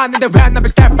하지도 않는데 왜 난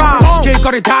big step five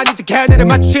길거리 다닐 때 걔네를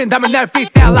맞추신다면 내 feet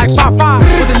sound like five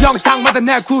모든 영상마다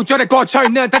내 구절에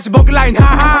꽂혀있는 다시 보기 라인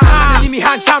하하 나는 이미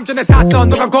한참 전에 샀어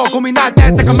누가 고 고민할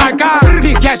때 생각할까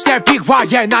Big SL Big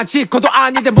Y에 난 지코도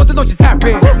아닌데 모든 옷이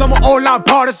셀피 너무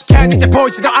올라버려서 캔 이제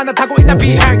보이지도 않아 타고 있나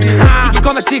비행기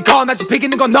이기거나 지거나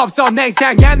지피기는 건 없어 내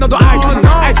인생에 너도 알지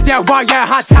SLY의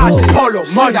핫하지 폴로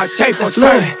머리나 테이프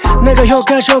스트레이트 내가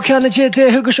효과적하는지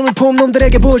대흑의심을 품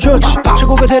놈들에게 보여줬지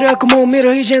최고가 되려고 못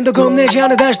밀어 이젠 더 겁내지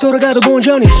않아 다시 돌아가도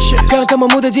본전이 깜깜한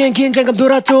무대 뒤엔 긴장감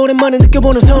돌았다 오랜만에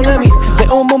느껴보는 설렘이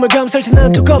내 온몸을 감쌀 때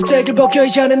난 두 껍데기를 벗겨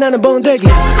이제 안에 나는 번데기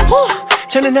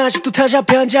쟤는 아직도 타자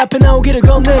앞에 앉아 앞에 나오기를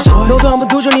겁내지 너도 한번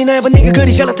도전이나 해봐 네가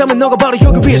그리 잘났다면 너가 바로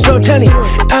여기 위에 설 테니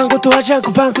아무것도 하지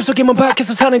않고 방구석에만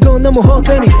박혀서 사는 건 너무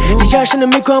헛되니 네 자신을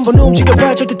믿고 한번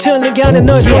움직여봐 절대 틀린 게 아니야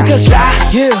너의 선택이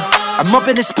Yeah I'm up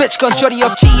in this bitch 건조리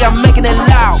없지 I'm making it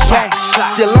loud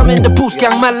Still I'm in the booth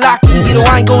그냥 말라 이기로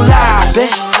I ain't gon' lie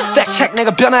bitch Fact check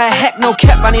내가 변화해 heck no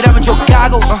cap 아니라면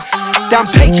족가고 다음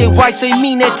페이지에 와있어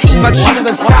이미 내 팀 맞추는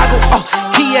건 사고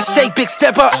PSA big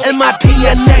stepper in my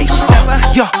DNA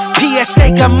Yo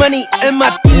PSA got money in my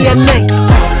DNA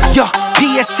Yo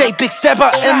PSA big stepper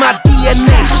in my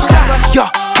DNA Yo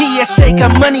PSA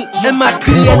got money in my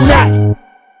DNA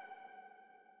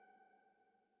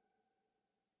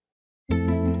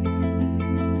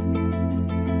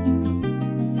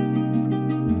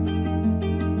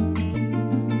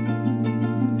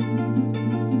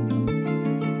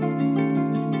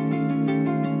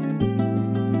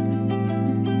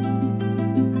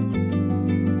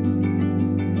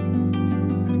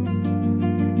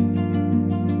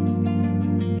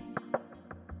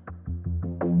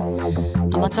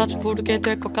아마 자주 부르게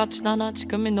될 것 같진 않아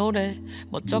지금 이 노래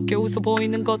멋쩍게 웃어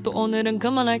보이는 것도 오늘은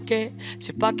그만할게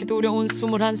집 밖이 두려운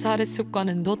 21살의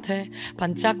습관은 도태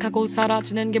반짝하고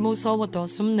사라지는 게 무서워도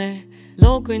숨내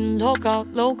로그인 로그아웃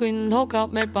로그인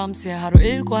로그아웃 매일 밤새 하루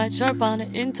일과의 절반을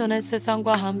인터넷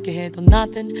세상과 함께해도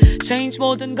nothing change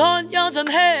모든 건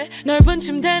여전해 넓은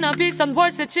침대나 비싼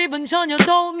월세 집은 전혀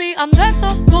도움이 안 돼서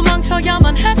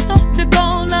도망쳐야만 했어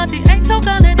뜨거운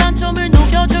라디에이터가 내 단점을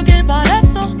녹여주길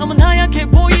바랬어 너무 하얗게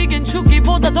보이긴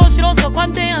죽기보다 더 싫어서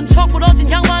관대한 척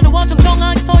부러진 양말을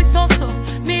어정쩡하게 서 있었어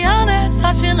미안해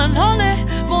사실 난 런해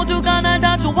모두가 날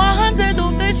다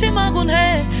좋아한데도 의심하곤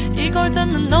해 이걸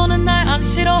듣는 너는 날 안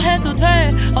싫어해도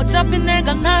돼 어차피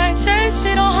내가 날 제일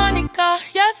싫어하니까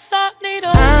Yes I need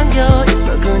a 안겨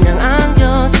있어 그냥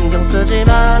안겨 신경 쓰지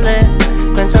말래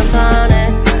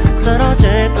괜찮다네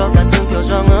쓰러질 것 같은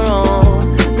표정으로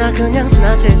나 그냥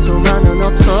지나칠 수만은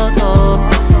없어서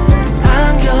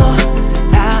안겨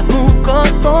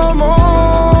아무것도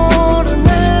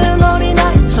모르는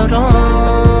어린아이처럼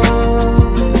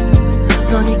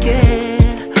넌 이게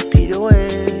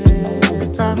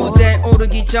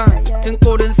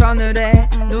고른 서늘해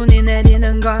눈이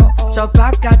내리는 건 저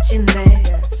바깥인데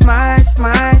Smile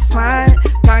smile smile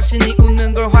당신이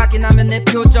웃는 걸 확인하면 내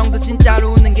표정도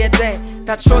진짜로 웃는 게 돼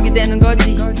다 추억이 되는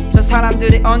거지 저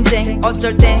사람들의 언쟁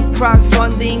어쩔 땐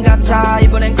crowdfunding 같아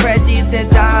이번엔 크레딧에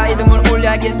다 이름을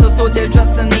올려야겠어 소재를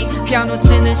줬으니 피아노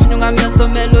치는 신용하면서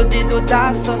멜로디도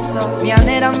다 썼어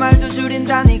미안해란 말도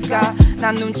줄인다니까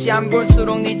난 눈치 안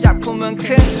볼수록 네 작품은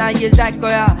큰 날개 달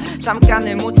거야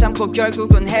잠깐을 못 참고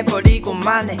결국은 해버리고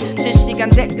만해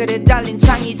실시간 댓글에 달린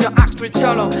창의적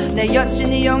악플처럼 내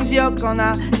여친이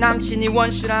영지였거나 남친이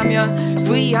원슈라면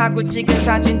V하고 찍은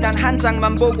사진 단 한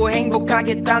장만 보고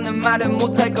행복하겠다는 말은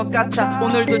못할 것 같아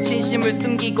오늘도 진심을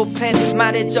숨기고 팬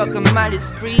말에 적은 말 is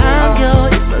free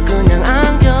안겨있어 그냥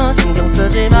안겨 신경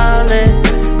쓰지 말래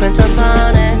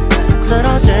괜찮다네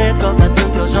쓰러질 것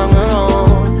같은 표정으로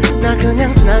나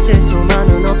그냥 지나칠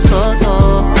수만은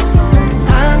없어서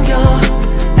안겨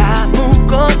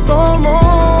아무것도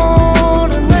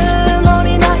모르는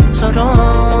어린아이처럼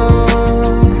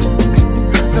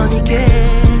넌 이게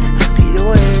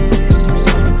필요해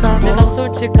내가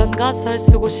솔직한 가사를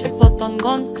쓰고 싶었던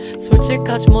건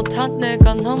솔직하지 못한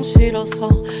내가 너무 싫어서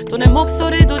또 내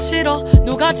목소리도 싫어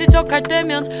누가 지적할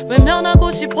때면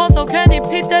외면하고 싶어서 괜히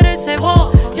핏대를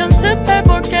세워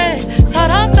연습해볼게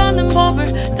살아가는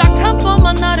법을 딱 한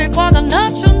번만 나를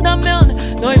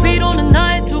과감놔준다면 너의 위로는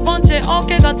나의 두 번째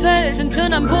어깨가 돼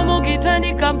튼튼한 부목이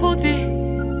되니까 부디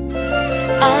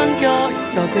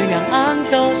안겨있어 그냥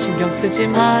안겨 신경 쓰지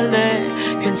말래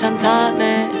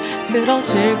괜찮다네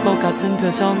쓰러질 것 같은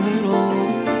표정으로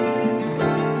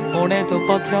올해도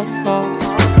버텼어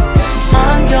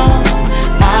안겨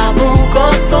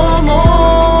아무것도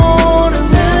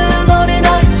모르는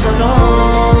어린아이처럼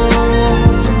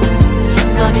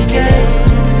넌 이게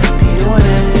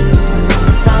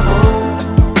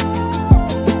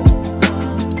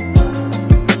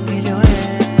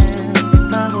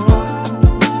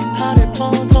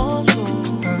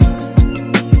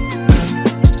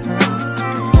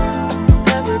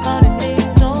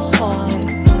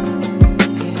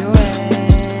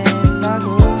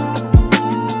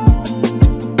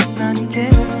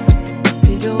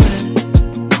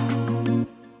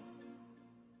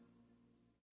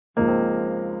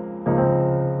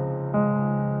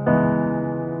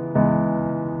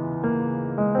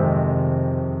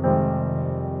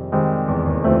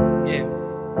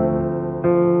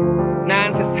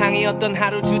어떤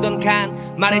하루 주던 간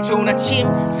말해 좋은 아침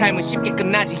삶은 쉽게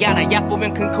끝나지 않아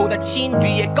얕보면 큰 코 다친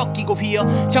뒤에 꺾이고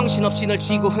휘어 정신없이 널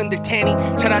쥐고 흔들 테니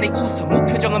차라리 웃어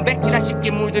무표정은 백지라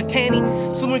쉽게 물들 테니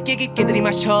숨을 꽤 깊게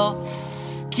들이마셔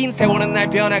긴 세월은 날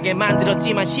변하게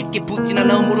만들었지만 쉽게 붙진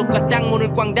않아 무릎과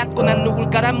땅문을 꽝 닫고 난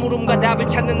누굴까란 물음과 답을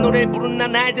찾는 노래를 부른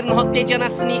난 날들은 헛되지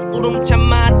않았으니 울음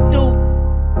참아 또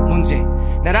문제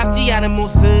나랍지 않은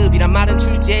모습이란 말은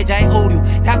출제자의 오류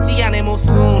답지 않은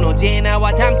모습 어제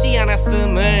나와 닮지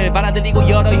않았음을 받아들이고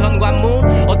여러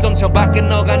현관문 어쩜 저 밖에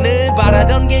너가 늘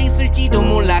바라던 게 있을지도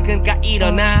몰라 그러니까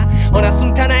일어나 어나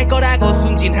순탄할 거라고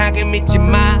순진하게 믿지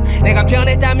마 내가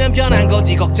변했다면 변한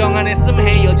거지 걱정 안 했음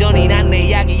해 여전히 난 내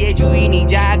이야기의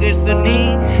주인이자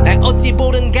글쓰니 날 어찌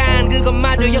보른간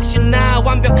그것마저 역시 나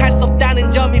완벽할 수 없다는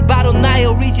점이 바로 나의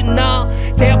오리지널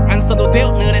대역 안 써도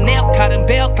되어 늘에 내 역할은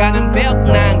배워가는 배역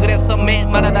난 그래서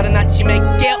매일마다 다른 아침에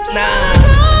깨어나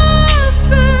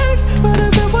But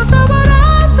if it wasn't what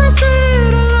I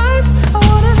pursued in life I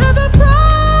wanna have a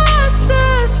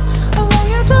process I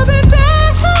long it to be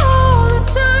better all the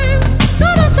time No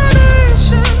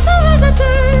destination, no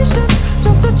hesitation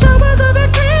Just a job with a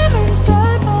big dream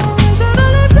inside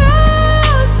Originally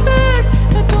perfect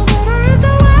It don't matter if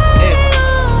the weight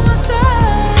on my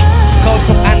side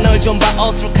거울 안 널 좀 봐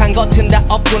어수룩한 겉은 다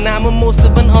없고 남은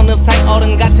모습은 어느 사이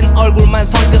어른 같은 얼굴만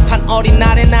성급한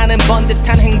어린날에 나는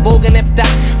번듯한 행복에 냅다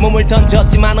몸을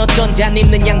던졌지만 어쩐지 안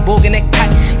입는 양복의 넥타이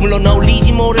물론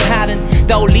어울리지 모를 하든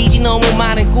떠올리지 너무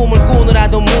많은 꿈을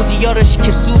꾸느라도 무지열을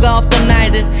시킬 수가 없던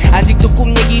날들 아직도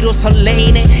꿈 얘기로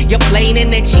설레이네 옆 레인에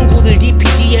내 친구들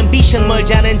DPG 앰비션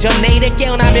멀지 않은 전 내일에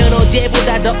깨어나면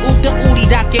어제보다 더 웃더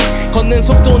우리답게 걷는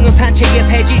속도는 산책에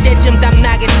새질 때쯤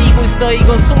땀나게 뛰고 있어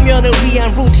이건 숙면을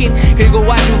위한 루틴 그리고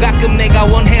아주 가끔 내가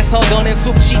원해서 더낸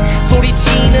숙취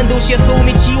소리치는 도시의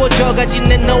소음이 지워져가진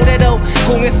내 노래로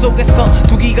공회 속에서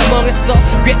두기가 멍했어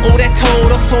꽤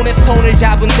오래도록 손에 손을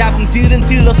잡은 잡음들은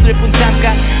들렀을 뿐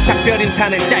잠깐 작별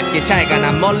인사는 짧게 잘가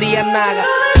난 멀리 안 나가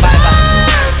바이바이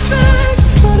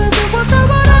But if it wasn't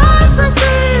what I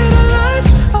pursued in life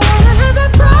I wanna have a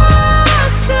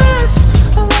process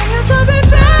I long it to be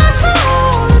better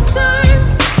all the time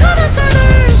No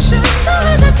destination, no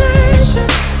hesitation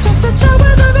Just a job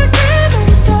with a big dream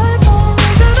inside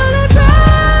Originally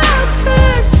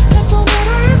perfect It don't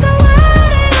matter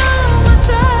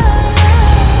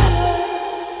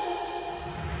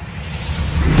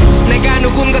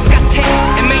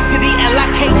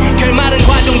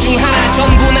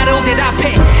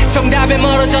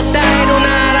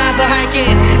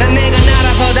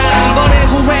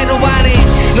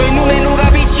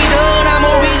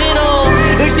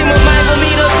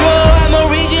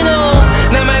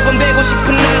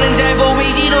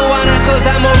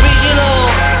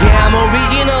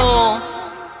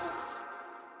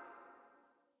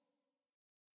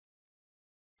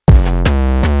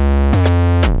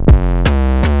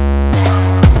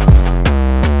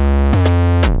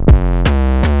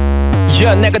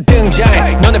Yeah, 내가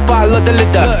등장해 너네 follow the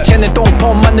leader 쟤네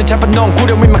똥폼 맞는 잡아놓은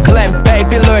구령 with my clan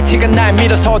Baby loyalty가 날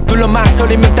밀어서 둘러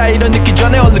망설이면 따위로 느끼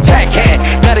전에 얼른 택해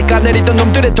나를 까내리던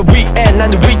놈들의 더 위에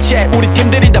나는 위치해 우리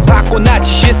팀들이 다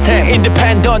바꿔놨지 시스템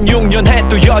Independent 6년 해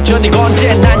또 여전히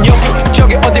건재 난 여기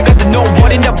저기 어딜 가든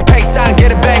nobody never fake sign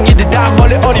Getting bang 이들 다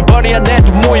멀리 어리버리한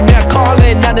애들 모이면 call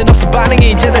it 나는 없어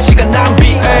반응이 이제 다 시간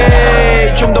낭비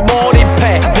좀 더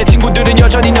몰입해 내 친구들은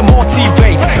여전히 나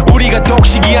motivate 우리가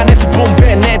독식이 안에서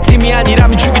붐배 내 팀이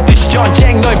아니라면 죽이듯이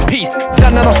전쟁 너의 peace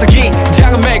산난 없어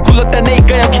긴장은 매일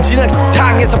굴렀다니까 여기 지난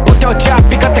당에서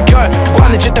버텨잡히 같은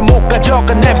결과는 절대 못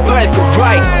가져가 내 birth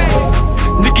right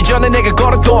늦기 전에 내가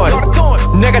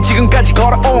걸었던 내가 지금까지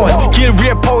걸어온 길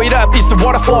위에 pour it up it's the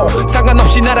waterfall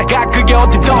상관없이 날아가 그게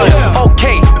어디든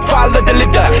Okay follow the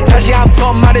leader 다시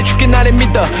한번 말해줄게 나를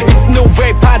믿어 It's no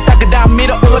way 바닥 그 다음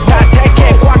밀어 올라타 take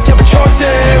it 꽉 잡아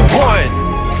chosen one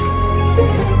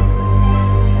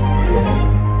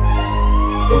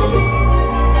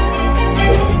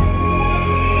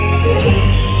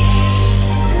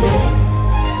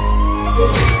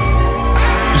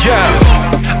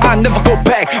Yeah I never go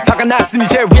back 박아놨으니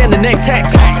제일 위에는 넥택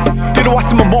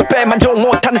들어왔으면 못 빼 만족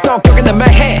못하는 성격은 내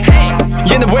매해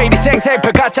얘는 왜 이리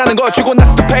생색별 같자는 거 주고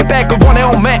나서도 payback 그 원해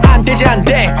오면 안 되지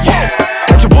안돼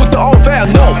단초부터 over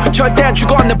no 절대 안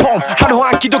죽어 내 폼 하루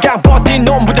한 끼도 그냥 버틴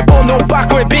놈 무대번호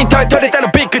바꾸의 빈털 털에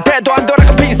따른 빛 그대도 안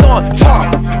돌아가 빈손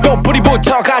또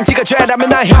뿌리부터 간지가 죄라면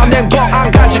나 현행범 안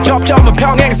가지 접점은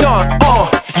평행선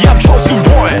I'm chosen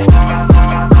one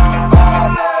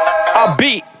I'll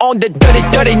be on the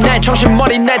dirty 내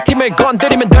정신머리 내 팀을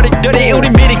건드리면 dirty 우리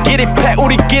미리 기립해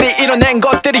우리끼리 이뤄낸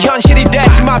것들이 현실이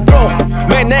되지 마 bro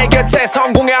매일 내 곁에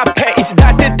성공의 앞에 이제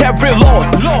다 뜻해 real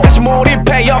low 다시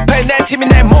몰입해 옆에 내 팀이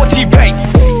내 motivate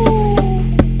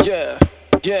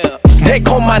Yeah They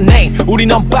call my name 우리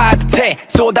넌 빠듯해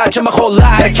쏟아져 my whole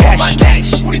life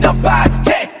cash 우리 넌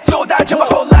빠듯해 쏟아져 my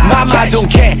whole life Mama I don't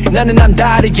care 나는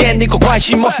남다르게 니거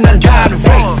관심 없어 난 다른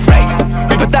race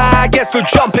밑바닥에 술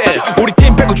jumping 우리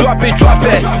팀 빼고 drop it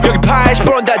여기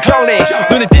 80%는 다 정리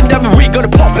눈에 띈다면 we gonna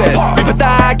pop it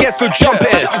밑바닥에 술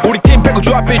jumping 우리 팀 빼고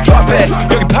drop it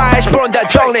여기 80%는 다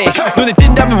정리 눈에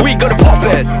띈다면 we gonna pop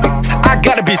it I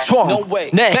gotta be strong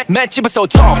내 맷집은 so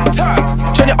tough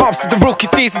전혀 없어 the rookie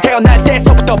season 태어날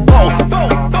때서부터 both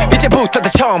이제부터 다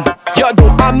처음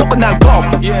여도 안 먹고 난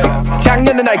pop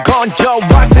작년에 날 건져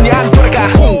왔으니 안 돌아가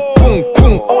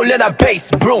쿵쿵쿵 올려 나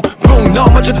bass 붕붕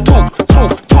넘어져도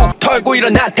툭툭툭 털고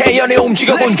일어나 태연에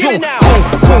움직여본 중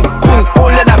쿵쿵쿵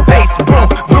올려 나 bass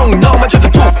붕붕 넘어져도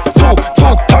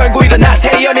툭툭툭 털고 일어나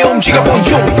태연에 움직여본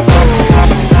중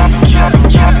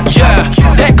Yeah,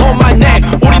 they call my name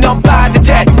우리 넌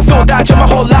빠듯해 쏟아져 my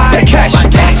whole life cash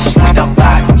우리 넌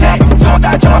빠듯해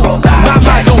쏟아져 my whole life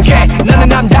Mama don't care 나는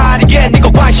남다르게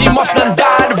니거 관심 없어 난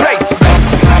다른 race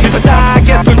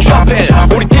밑바닥에 술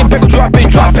jumping 우리 팀 빼고 drop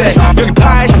it 여기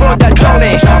 80% 다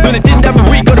정리 눈에 띈다면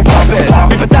we gonna pop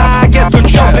it 밑바닥에 술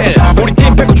jumping 우리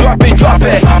팀 빼고 drop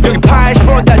it 여기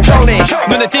 80% 다 정리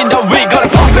눈에 띈다면 we gonna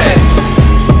pop it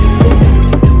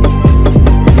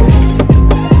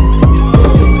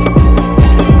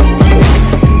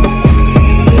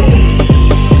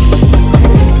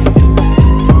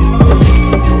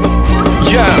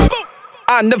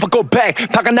I never go back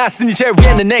박아놨으니 제일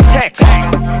위에는 넥택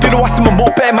들어왔으면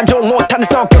못 빼 만족 못하는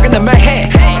성격은 내 매해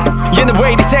얘는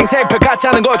왜 이리 생색별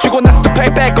같자는 거 주고 나서도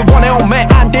payback 그 원해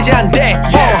오면 안 되지 안돼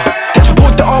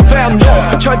대초부터 unfair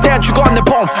no 절대 안 죽어 내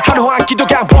폼 하루 한 끼도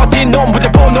그냥 버틴 놈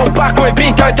무대번호 바꾸의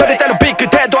빈털 털에 따른 빛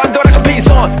그대도 안 돌아가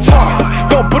빈손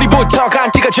또 뿌리부터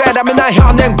간지가 죄라면 나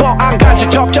현행범 안 가지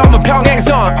접점은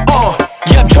평행선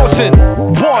Yeah I'm chosen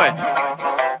one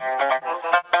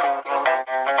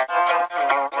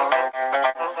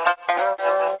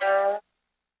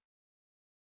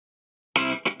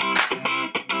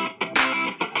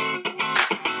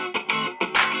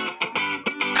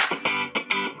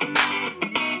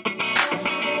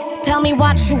Tell me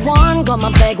what you want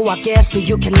것만 빼고 I guess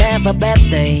you can never bet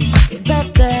day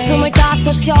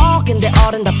 25이야 근데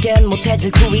어른답겐 못해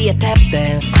질투 위에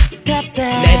탭댄스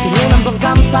내 두 눈 한 번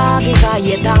깜빡인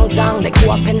사이에 당장 내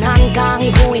코앞엔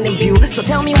한강이 보이는 뷰 So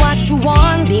tell me what you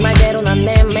want 네 말대로 난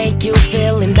내 make you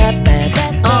feeling bad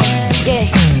Yeah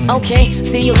okay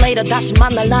see you later 다시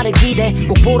만날 날을 기대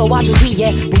꼭 보러 와줘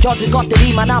뒤에 보여줄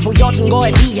것들이 많아 보여준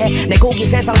거에 비해 내 고기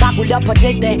세상 바꾸려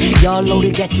퍼질 때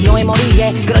열노르겠지 너의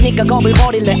머리에 그러니까 겁을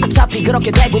버릴래 어차피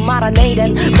그렇게 되고 말아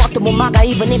내일은 뭣도 못 막아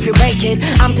even if you break it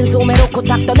암튼 소매놓고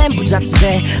딱 떠낸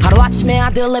부잣집에 하루아침에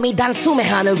아들내미 단숨에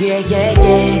하늘 위에 yeah,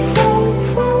 yeah.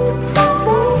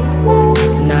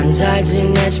 난 난 잘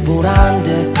지내지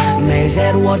보란듯 매일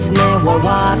새로워지네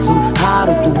월화수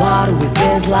하루 또 하루 with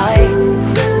this life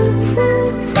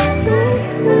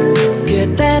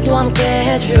그때도 함께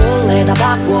해줄래 다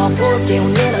바꿔볼게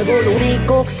웃는 얼굴 우리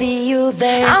꼭 see you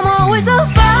there I'm always so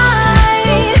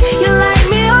fine You like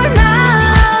me or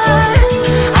not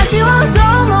아쉬워도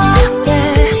못해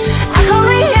I call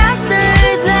it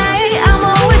yesterday I'm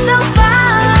always so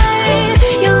fine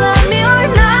You love me or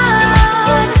not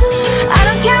I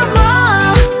don't care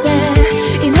못해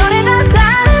이 노래가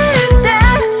닿을 땐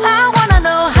I wanna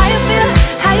know how you feel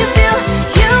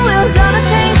You will gonna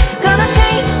change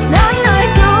넌 너의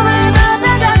꿈을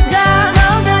걷다가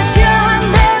너가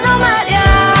싫어한대도 말야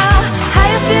How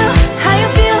you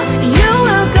feel You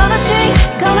will gonna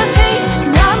change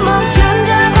난 멈춘 적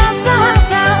없어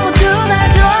항상 모두 날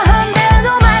좋아한대도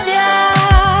말야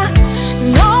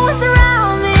No one's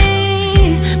around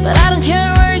me But I don't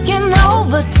care working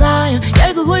overtime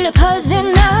결국 울려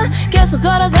퍼진 난 계속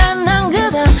걸어간 난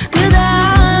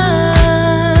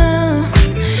그다음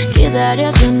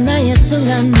기다려준 나의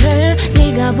순간들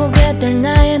네가 보게 될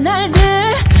나의 날들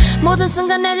모든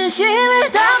순간 내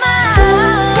진심을 담아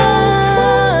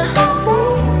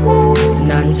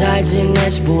난 잘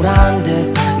지내지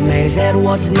보란듯 매일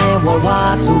새로워지네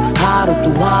월화수 하루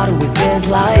또 하루 with this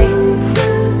life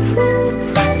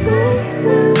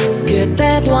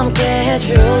그때도 함께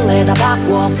해줄래 다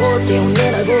바꿔볼게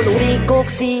웃는 얼굴 우리 꼭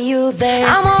see you there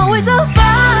I'm always so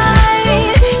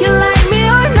fine You like me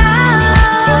or not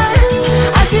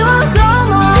아쉬워도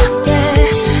못해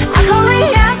I call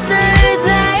it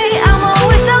yesterday I'm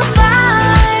always so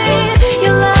fine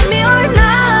You love me or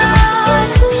not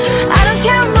I don't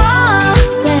care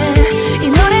못해 이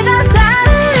노래가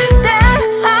닿을 땐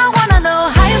I wanna know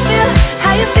how you feel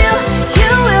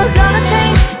You will gonna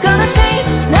change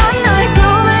넌 너의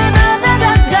꿈을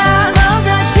걷다가 너가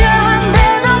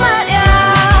싫어한대도 말야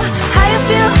How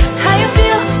you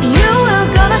feel You will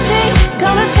gonna change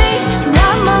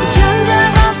난 멈춘 적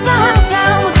없어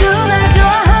항상 모두 날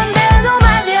좋아한대도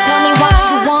말야 Tell me what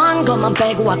you want 것만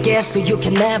빼고 I guess you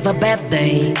can never bad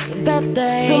day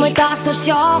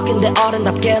 25이야 근데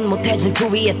어른답겐 못해 질투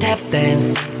위에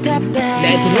탭댄스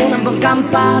내 두 눈 한 번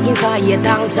깜빡인 사이에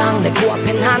당장 내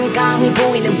코앞엔 한강이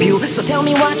보이는 뷰 So tell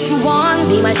me what you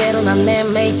want 네 말대로 난 내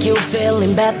make you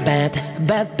feeling bad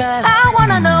I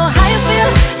wanna know how you feel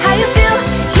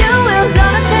You will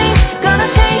gonna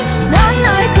change 넌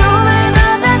너의 꿈을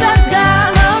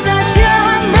걷다가 너가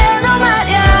싫어한대도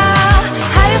말야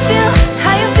How you feel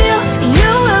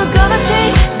You will gonna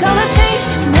change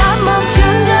난 멈춘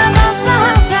적 없어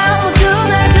항상 모두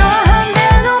날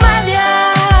좋아한대도 말야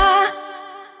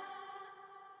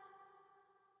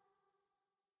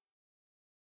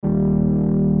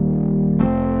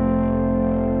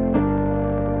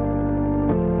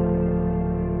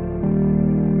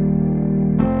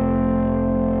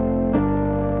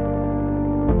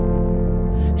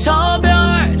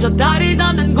저 달이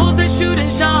닿는 곳에 shooting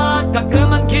shot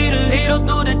가끔은 길을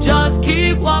잃어도 they just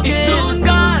keep walking 이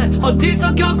순간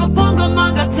어디서 겪어본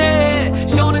것만 같아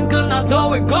쇼는 끝나도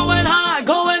we're going high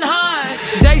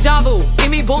DEJAVU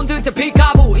이미 본 듯해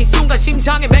피카부 이 순간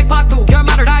심장의 맥박도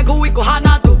결말을 알고 있고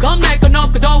하나도 겁낼 건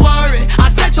없고 don't worry I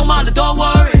said 정말로 don't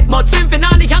worry 멋진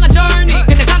피날리 향한 journey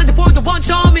그냥 가는데 보여도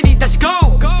원점이니 다시 go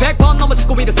 100번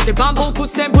넘어지고 일어서길 반복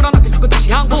굳센 불안 앞에서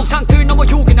끝없이 항복 창틀 넘어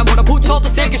욕이나 몰아붙여도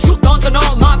세게 슛 던져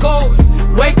넣어 my goals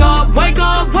Wake up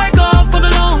for the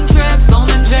long trip Slom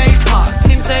and J.U.STHIS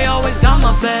Team say always got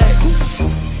my back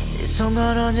이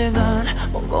순간 언젠간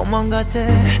본 것만 같아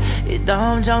이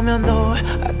다음 장면도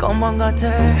알 것만 같아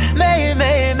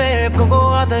매일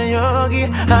꿈꿔왔던 여기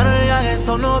하늘 향해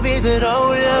손톱이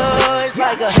들어올려 It's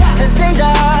like a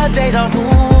deja vu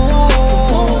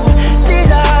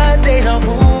deja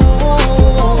vu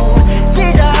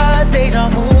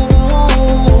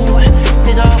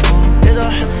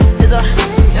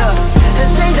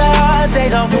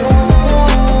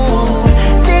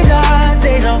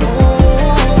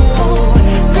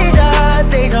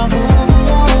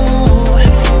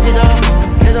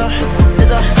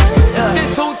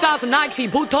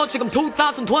부터 지금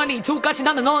 2022까지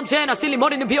나는 언제나 silly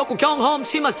머리는 비었고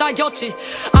경험치만 쌓였지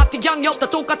앞뒤 양옆 다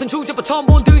똑같은 주제와 처음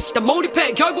본 듯이 다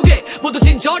몰입해 결국에 모두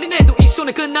진절이네도 이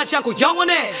쇼는 끝나지 않고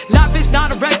영원해 Life is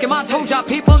not a record I told ya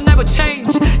people never change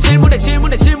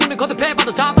질문을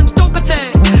거듭해봐도 답은 똑같아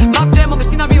막대 먹은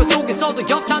시나리오 속에서도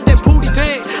여찬돼 불이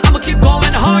돼 I'ma keep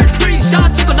going hard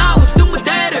screenshot 찍어놔 웃음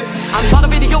무대를 안 봐도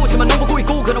비디오지만 너 보고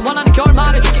있고 그런 원하는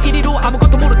결말을 줄게 1위로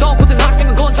아무것도 모르던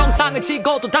고등학생은 건 정상을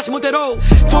찍어도 다시 무대로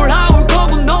돌아올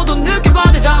거고 너도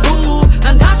느껴봐 데자부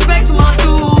난 다시 back to my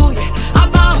stool I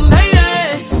found made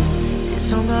it 이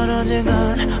순간 순간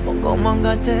언젠간 먼 것만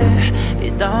같아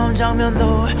이 다음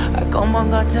장면도 알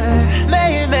것만 같아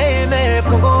매일매일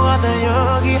보고 하던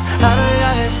여기 하늘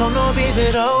향해서 높이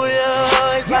들어올려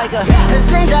It's like a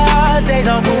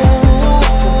DEJAVU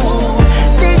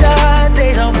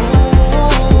DEJAVU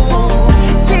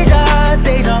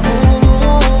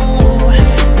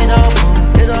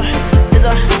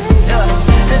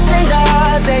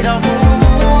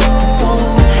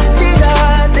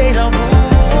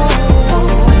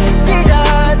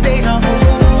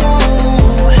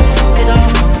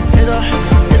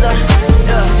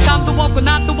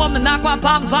없는 낮과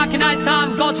밤 밖에 나의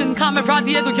삶 거친 카메라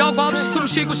뒤에도 여과 없이 숨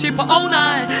쉬고 싶어 all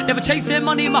night Never chasing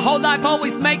money my whole life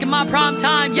always making my prime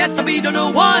time Yes I'll be the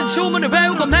new one 주문을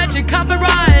외우고 magic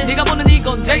copyright 네가 보는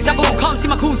이건 데자부 Come see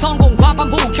my cool 성공과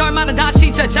반복 결말은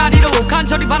다시 제자리로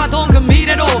간절히 바라던 그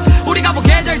미래로 우리가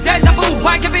보게 될 데자부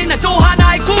밝게 빛날 또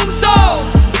하나의 꿈속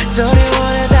간절히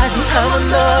원해 다시 한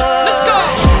번 더 Let's go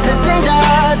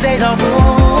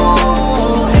데자부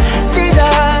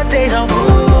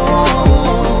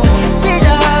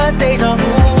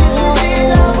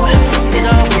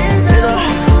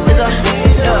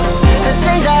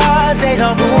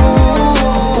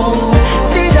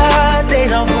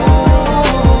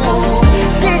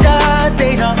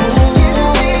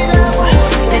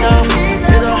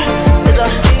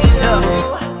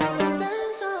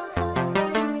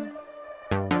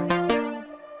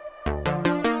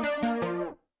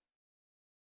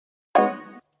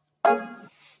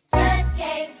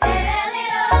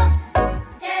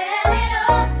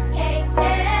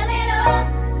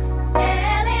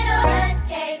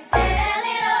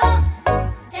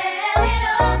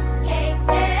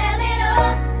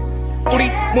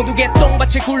모두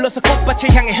개똥밭을 굴러서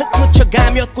꽃밭을 향해 흙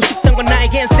묻혀가며 얻고 싶던 건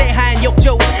나에겐 새하얀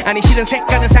욕조 아니 실은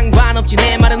색깔은 상관없지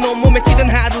내 말은 온몸에 찌든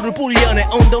하루를 불려내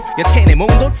온도 여태 내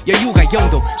몽돌 여유가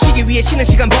영도 쉬기 위해 쉬는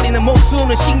시간 버리는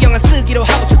모순은 신경 안 쓰기로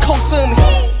하고 저 코스음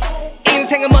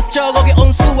인생은 멋져 거기에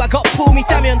온수와 거품이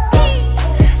있다면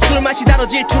술 마시다로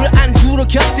질투를 안주로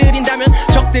곁들인다면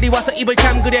적들이 와서 입을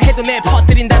잠그려 해도 내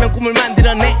퍼뜨린다는 꿈을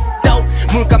만들어내 또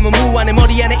물감은 무안에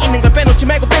머리 안에 있는 걸 빼놓지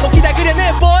말고 빼고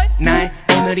기다리려내 boy 나의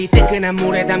오늘이 뜨끈한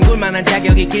물에 담글 만한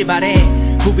자격이 있길 바래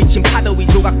부비친 파도 위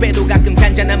조각 빼도 가끔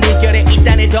잔잔한 물결에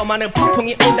입단에 더 많은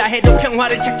폭풍이 온다 해도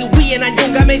평화를 찾기 위해 난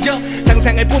용감해져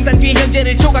상상을 본단 뒤에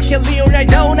현재를 조각해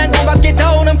리오날도 난 고맙게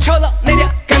더 넘쳐러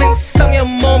내려가는 성의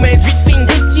몸에 dripping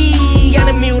긋지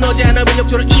않은 미운 어제 넓은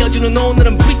욕조를 이어주는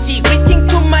오늘은 브릿지 Greeting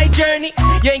to my journey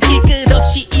여행길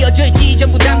끝없이 이어져 있지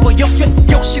전부 담고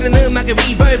욕실은 음악에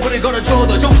리버브를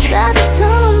걸어줘도 좋게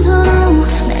따뜻한 온도로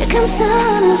날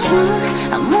감싸는 춤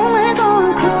아무 말도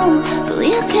않고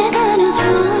뿌옇게 가려줘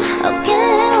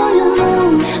어깨에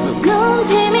올려놓은 무거운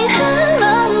짐이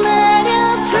흘러내려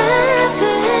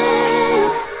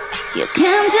Dripping You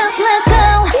can't just let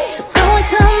go So go and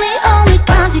tell me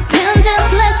오늘까지 Can't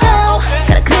just let go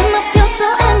가라큰 높여서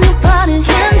and your body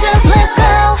Can't just let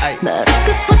go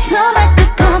머리끝부터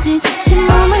발끝까지 지친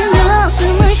몸을 며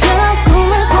숨을 쉬어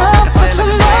꿈을 꿔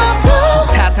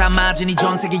타사 맞은 이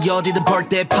전 세계 어디든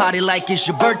birthday party like it's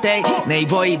your birthday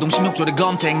네이버에 이동식욕조를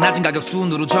검색 낮은 가격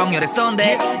순으로 정렬해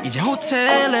썬데 이제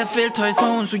호텔에 필터에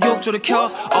손수 욕조를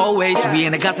켜 always 위에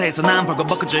내 가사에서 난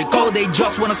벌거벗겨져 있고 they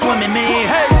just wanna swim in me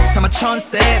hey.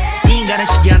 사마천세 인간은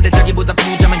시기한데 자기보다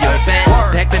부자면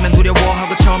 10배 100배면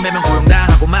두려워하고 처음 뵈면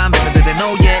고용당하고 만 배면 되대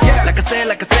no yeah like I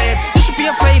said you should be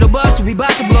afraid of us we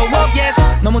about to blow up yes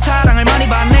너무 사랑을 많이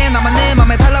받네 나만 내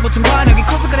맘에 달라붙은 관역이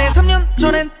커서 그래 3년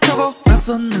전엔 저거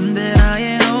났었는데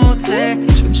나의 호텔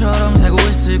지금처럼 살고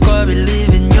있을걸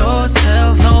believe in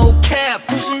yourself no cap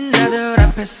불신자들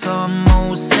앞에서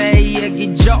mo say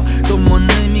얘기죠 또 뭔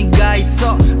의미가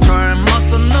있어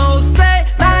젊었어 no say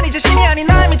난 이제 신이 아닌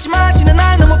날 믿지 마시는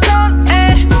날 너무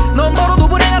편해 넌 벌어도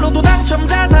불행하로도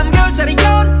당첨자 3개월짜리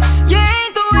연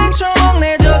얘도 인처럼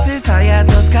내 저스디스 사야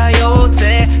더 스카이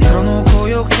호텔 털어놓고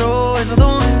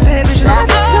욕조에서도 새듯이 날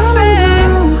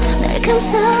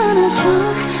감싸는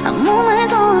춤 아무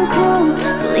말도 않고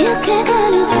뿌옇게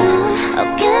가려줘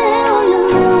어깨에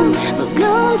올려놓은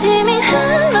무거운 짐이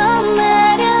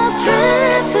흘러내려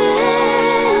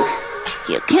Dripping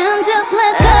You can't just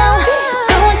let go So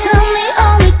go and tell me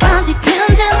오늘까지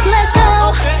Can't just let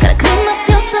go 가라큰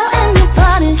높여서 and your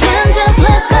body Can't just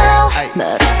let go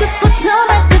머리끝부터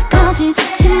발끝까지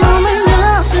지친 몸을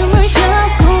며 숨을 쉬어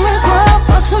꿈을 꿔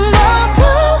For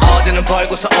tomorrow 어제는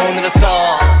벌고서 오늘은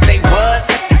써 Say what?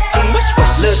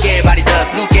 Look everybody does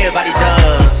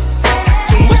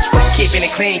Keeping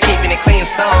it clean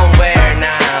somewhere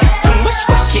now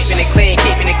Keeping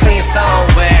it clean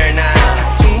somewhere now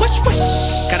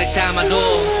가득 담아도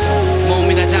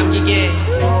몸이나 잠기게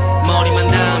머리만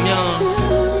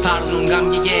닿으면 눈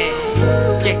감기게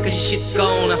깨끗이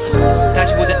씻고 나서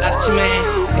다시 보자 아침에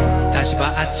다시 봐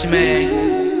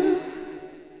아침에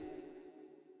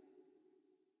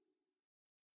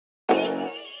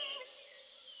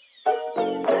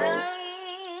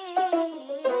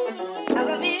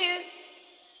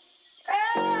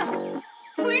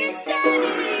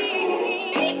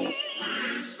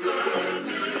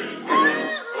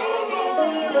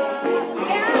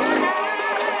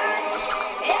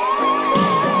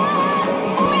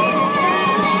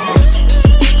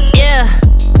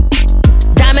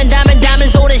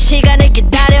시간을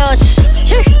기다렸지.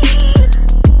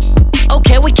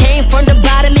 Okay, we came from the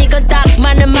bottom. 이건 딱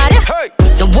맞는 말이야.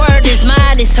 The world is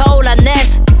mine, it's whole on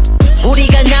this.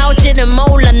 우리가 나올지는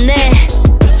몰랐네.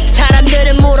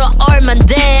 사람들은 물어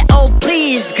얼만데. Oh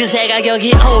please, 그새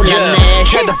가격이 올랐네.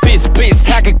 걔도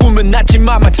비슷비슷하게 꿈은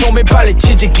났지만 마음이 빨리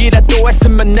취직이라도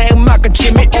했으면 내 음악은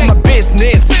취미 on my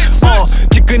business.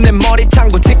 지금 내 머리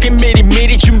탕고 특히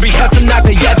미리미리 준비해서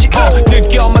나가야지.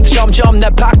 느껴봐도 점점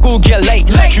날 바꾸기에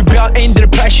late. 주변인들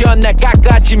pressure 날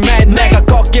깎아지매. 내가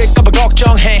꺾일까봐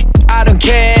걱정해. I don't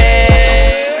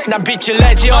care. 난 빛을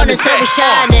내지 어느새 we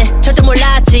shining. 절대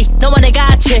몰랐지 너와 내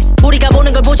같이. 우리가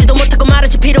보는 걸 보지도 못하고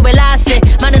말하지 필요해 라세.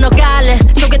 많은 엇갈래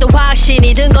속에도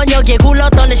확신이 든 건 여기에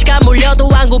굴렀던 내 시간 물려도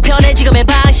안 굽혀내 지금의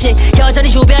방식. 여전히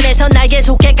주변에서 날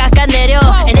계속해 깎아내려.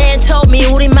 And then told me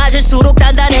우린 맞을수록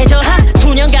단단해져.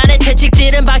 수년간의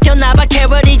채찍질은 박혔나봐.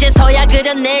 캐럿 이제서야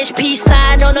그려내 peace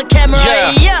sign on the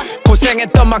camera.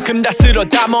 고생했던 만큼 다 쓸어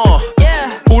담어.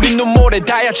 우린 눈물에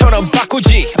다이아처럼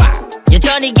바꾸지.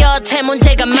 여전히 곁에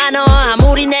문제가 많어.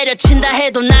 아무리 내려친다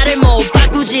해도 나를 못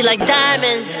바꾸지 like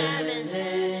diamonds.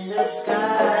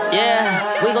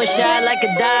 Yeah, we gon' shine like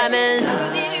a diamonds.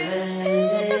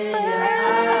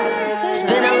 It's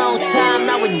been a long time,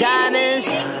 now we're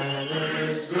diamonds.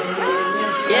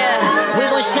 Yeah, we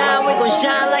gon'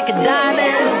 shine like a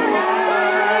diamonds.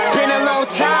 It's been a long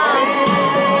time.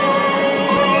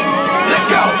 Let's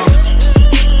go.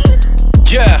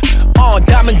 Yeah,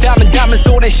 담은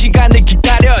오랜 시간을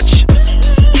기다렸지.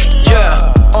 Yeah,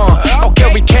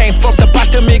 okay, we came from the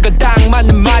bottom. 이건 딱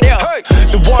맞는 말이야.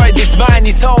 The world is mine,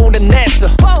 it's all in this.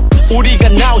 우리가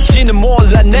나올지는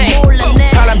몰랐네.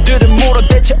 사람들은 물어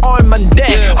대체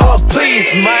얼만데. Oh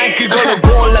please man, 그걸로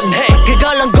곤란해.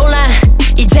 그걸로 곤란.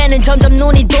 이제는 점점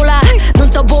눈이 돌아. 눈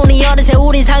떠보니 어느새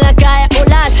우린 상한가에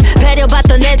올라.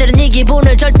 배려받던 애들은 이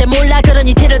기분을 절대 몰라.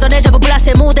 그러니 티를 더 내자고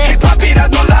블라세 무대. 힙합이라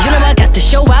놀라. You know I got to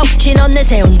show out. 신혼 내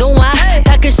세운 동화.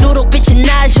 닦을수록 빛이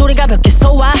나. 우리 가볍게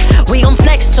쏘아. We gon'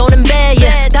 flex 오는 배.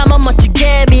 Yeah, 담아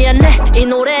멋지게 미안해. 이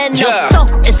노래는 no song,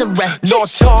 it's a rap. No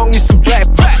song, it's a rap.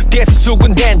 뒤에서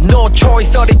수군된 no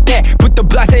choice. 어릴 때부터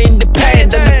Blase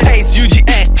independent. 내 pace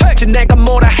유지해. 제 내가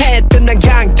뭐라 했든 난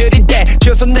그냥 들이대.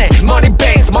 줘서 내 money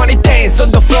bangs, money dance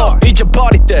on the floor.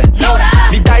 잊어버릴 듯.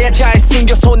 네 다야 잘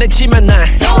숨겨 손에 쥐면 난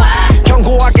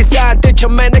견고하게 쌓은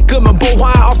처음에 내 그만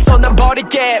보아. 없어 난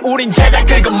버릴게. 우린 제작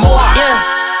긁어 모아.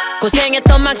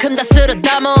 고생했던 만큼 다 쓸어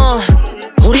담어.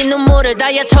 우린 눈물을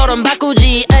다이아처럼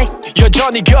바꾸지. 에이.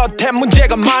 여전히 곁에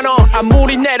문제가 많어.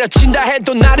 아무리 내려친다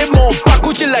해도 나를 못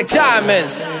바꾸지 like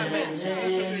diamonds.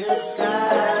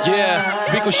 Yeah,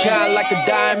 we gon' shine like a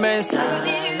diamonds.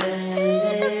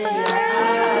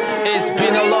 It's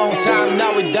been a long time,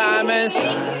 now we're diamonds.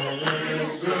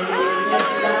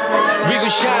 We gon'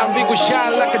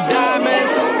 shine like a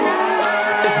diamonds.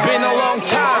 It's been a long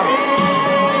time.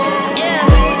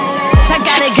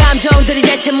 잠깐의 감정들이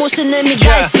대체 무슨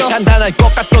의미가 있어. 단단할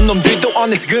것 같던 놈들도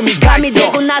어느새 금이가 밤이 있어.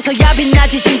 되고 나서야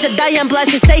빛나지 진짜 다이안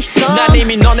블라세 say so. 난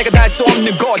이미 너네가 닿을 수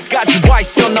없는 곳까지 와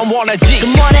있어. 난 원하지.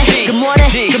 Good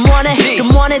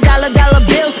morning 달러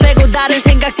bills 빼고 다른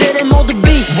생각들은 모두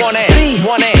be. 원해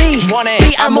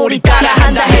아무리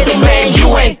따라한다 해도 man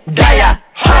you ain't 다야.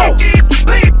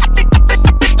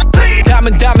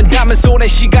 담은 손에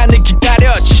시간을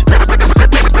기다렸지.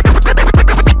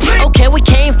 Okay, we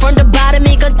came from the bottom.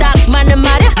 이건 딱 맞는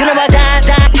말이야. You know what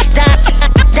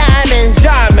diamonds.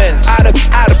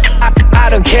 I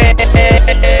don't care.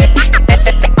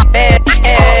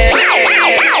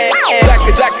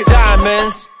 Black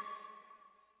diamonds.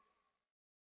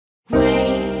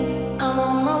 I'm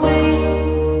on my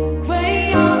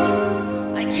way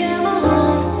up. I came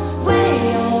along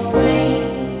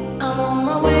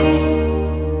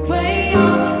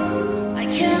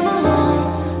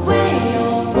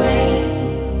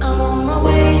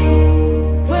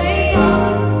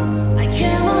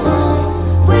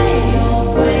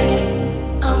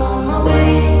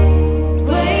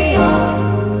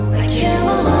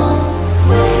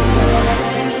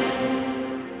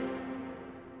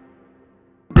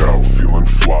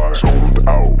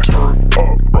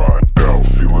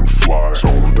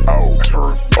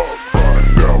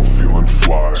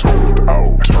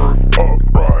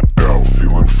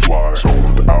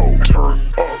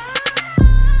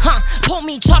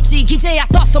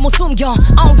숨겨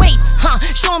wait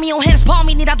show me your hands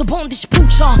범인이라도 본 듯이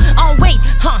붙여 wait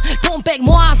돈백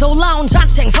모아서 올라온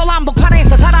잔챙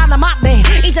서남복판에서 살아남았네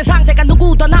이젠 상대가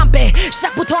누구든 안 빼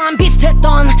시작부터 안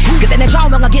비슷했던 그때 내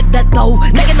좌우명하게 됐도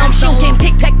내게 너무 쉬운 게임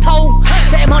틱택토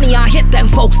세레머니 I hit them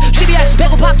folks 쉬비야시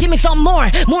배고파 give me some more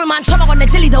물만 처먹었네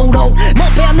진리도로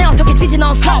못 배웠네 어떻게 지지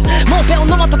non-stop 못 배운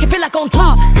놈 어떻게 feel like on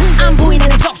top 안 보이네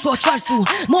내 적수 어쩔수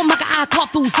못 막아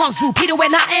아컷두 선수 필요해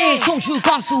나의 송주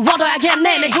건수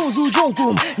얻어야겠네 내 준수 좋은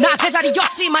꿈 나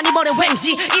제자리였지만 이번엔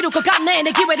왠지 이룰 것 같네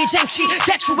내 기회를 쟁취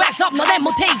Get your ass up 너네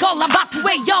못해 이걸 I'm about to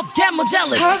way up get more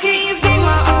jealous How can you be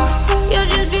my all? You'll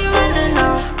just be running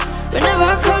off Whenever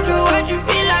I come through why'd you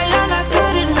feel like I'm not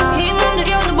good enough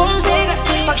힘들여도 본색아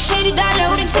확실히 달라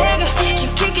우린 태가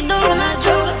지킬게 돌아나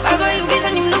조금 알바유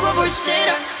계산님 누구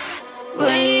볼세라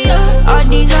Way up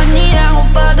어디서 니랑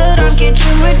오빠들 함께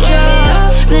춤을 춰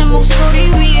내 목소리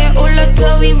위에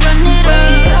올라타 we run it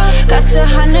up 같은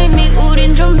하늘 밑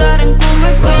우린 좀 다른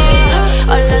꿈을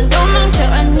꿔 얼른 도망쳐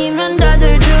아니면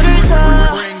다들 줄을 서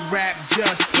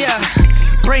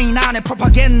브레인 안에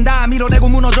프로파간다 밀어내고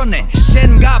무너졌네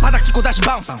젠가 바닥 찍고 다시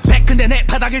바운스 백 근데 내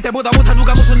바닥일 때보다 못한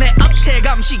누가 무슨 내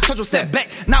업체감 시켜줘 step back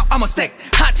Now I'm a stack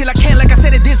hot till I can't like I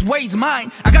said it this way's mine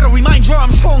I gotta remind you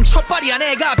I'm strong 첫발이야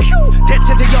내가 퓨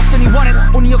대체제기 없으니 원해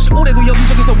오니 역시 올해도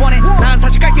여기저기서 원해 난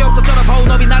사실 갈 게 없어 저런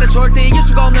버운업이 나를 절대 이길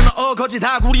수가 없는 거지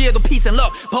다 구리에도 peace and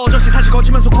love 버젓이 사실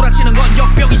거치면서 구라치는 건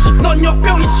역병이지 넌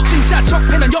역병이지 진짜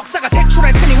적폐는 역사가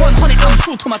색출할 테니 원헌에 I'm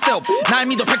true to myself 날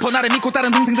믿어 100% 나를 믿고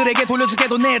다른 동생들에게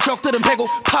돌려주게도 내 적들은 배고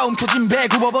파움 터진 배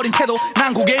굽어버린 태도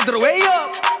난 고개를 들어 way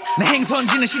up 내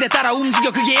행선지는 시대 따라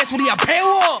움직여 그게 예술이야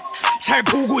배워 잘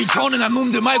보고 이 전능한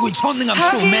놈들 말고 이 전능한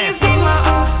true man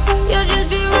You'll just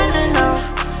be running off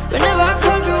Whenever I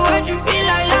come through why'd you feel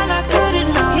like I'm not good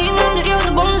enough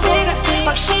힘들여도 본색아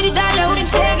확실히 달라 우린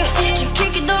태가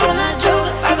지킬게 돌아나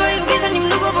조금 알바유 계산님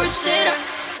누구 볼세라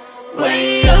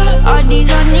Way up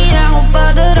어디서 니랑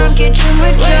오빠들 함께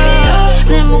춤을 춰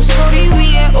내 목소리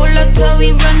위에 올라타 we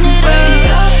run it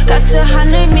up 같은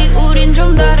하늘 밑 우린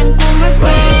좀 다른 꿈을 꿔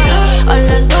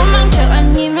얼른 도망쳐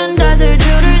아니면 다들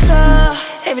줄을 서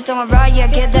Every time I ride, yeah,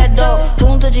 I get that dough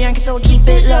돈 뜨지 않게 so I keep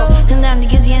it low 근데 안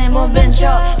되기지 얘네 못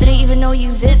벤쳐 Didn't even know you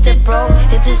existed, bro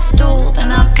Hit this stool,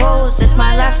 then I pose It's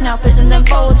my life now, pissing them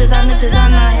folders I'm the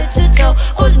designer, head to toe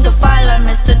Causing the fire like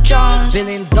Mr. Jones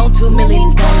Billion don't 2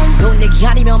 million don't 돈 얘기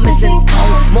아니면 missing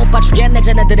code 못 봐주겠네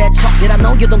쟤네들의 척들 I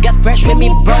know you don't get fresh with me,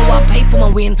 bro I pay for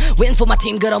my win, win for my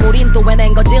team 그럼 우린 또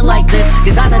해낸 거지 like this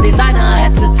Designer,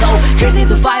 head to toe Crazy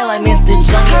to fire like Mr.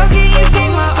 Jones How can you be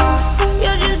my all?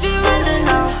 You'll just be running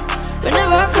off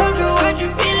Whenever I come through why'd you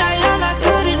feel like I'm not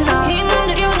good enough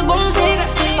힘들여도 본색아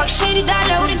확실히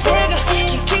달라 우린 태가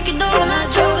지킬게 돌아나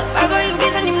조금 알바유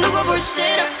계산님 누구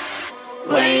볼세라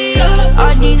Way up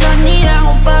어디서 니랑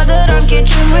오빠들 함께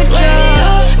춤을 춰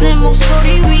내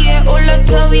목소리 위에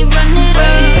올라타 we run it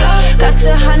up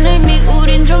같은 하늘 밑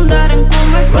우린 좀 다른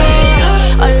꿈을 꿔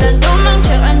얼른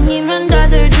도망쳐 아니면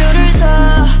다들 줄을 서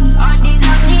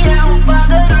어디서 니랑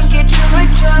오빠들 함께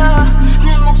춤을 춰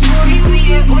내 목소리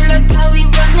위에 올라타 we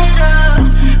run it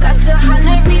up 같은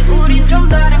하늘 밑 우린 좀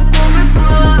다른 꿈을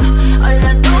꿔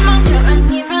얼른 도망쳐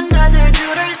아니면 다들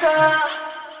줄을 서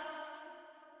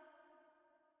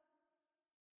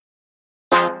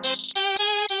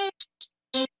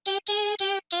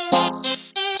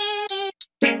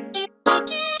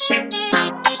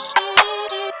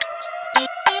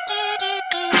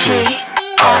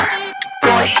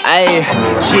Ayy,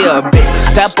 yeah, big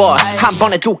step up 한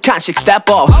번에 두 칸씩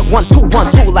step up 1, 2,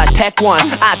 1, 2 like take one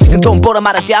아직은 돈 벌어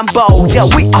말아 댐보 Yeah,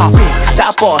 we are big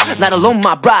step up 나는 on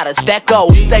my brothers that go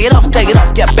Stay it up,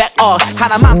 get back up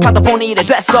하나만 파다 보니 이래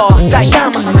됐어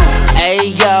잠깐만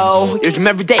Ayy, yo 요즘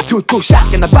everyday 투투샷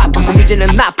나 바쁜 몸 이제는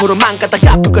앞으로만 가다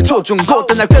갚을 거 초중고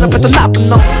때 날 괴롭혔던 나쁜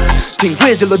놈 핑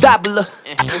그리즐로 다 불러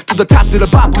To the top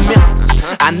들어봐보면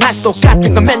안 할 수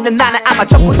똑같은 건 맨날 나는 아마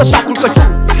전부 다 바꿀 걸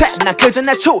난 그저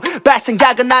내 출발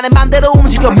생각은 나의 맘대로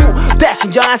움직여 무대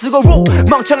신경 안 쓰고 루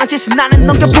멍청한 짓은 나는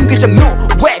넘겨 품기적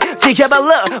누왜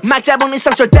지켜발러 막 잡은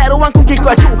이상 절대로 안 꿈길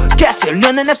거야 두겠어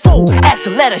열려는 내 full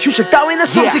accelerator 휴식 따위는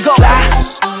숨지고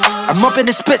I'm up in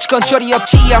this bitch 건절이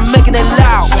없지 I'm making it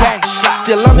loud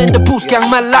Still I'm in the booth 그냥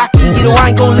말락 이기로 I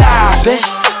ain't gon' lie bitch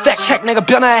Fact check 내가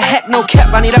변화해 heck no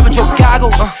cap 아니라면 족가고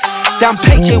다음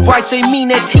페이지에 와있어 이미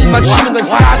내 팀 맞추는 건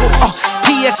사고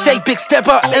PSA big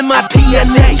stepper in my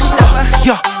DNA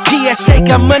Yo, PSA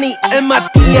got money in my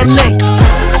DNA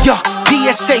Yo,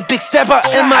 PSA big stepper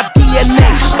in my DNA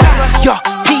Yo,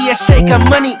 PSA got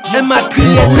money in my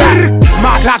DNA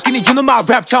막 아끼니 you know my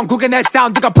rap 전국에 내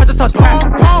사운드가 퍼져서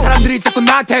사람들이 자꾸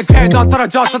나한테 그래 넌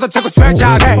떨어졌어도 최고 스웨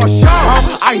잘해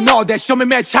I know that 쇼미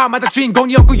매 차마다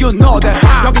주인공이었고 you know that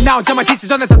여기 나 혼자만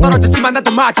디스전에서 떨어졌지만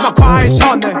나도 마지막 과에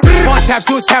섰네 One step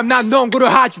two step 난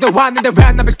농구를 하지도 않는데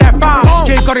왜 난 big step five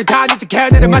길거리 다니지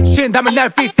걔네를 맞추신다면 날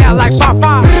freestyle like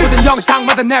papa 모든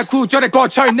영상마다 내 구절에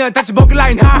꽂혀있는 다시 보기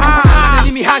라인 하하 나는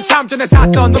이미 한참 전에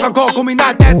샀어 너가 꼭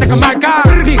고민할 때 생각할까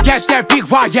Big SL Big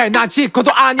Y에 난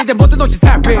지코도 아닌데 모든 옷이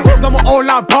새피 너무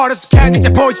올라버렸어 캔 이제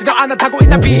보이지도 않아 타고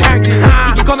있나 비행기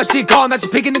이기거나 지거나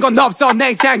지피기는 건 없어 내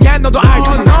인생에 너도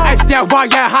알지 SLY의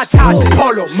핫하신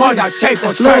폴로 머리야 테이프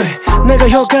스트레이트 내가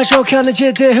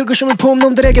혁하셨는지에 대해 흑심을 품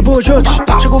놈들에게 보여줬지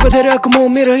최고가 되려고 못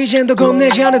밀어 이젠 더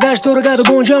겁내지 않아 다시 돌아가도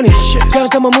본전이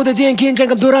깜깜한 무대 뒤엔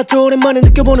긴장감 돌았죠 오랜만에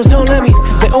느껴보는 설렘이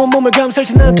내 온몸을 감쌀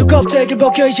때 난 두 껍데기를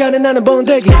벗겨 이제 안에 나는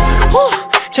번데기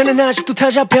쟤는 아직도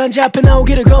타지 앞에 앉아 앞에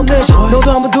나오기를 겁내지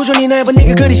너도 한번 도전이나 해봐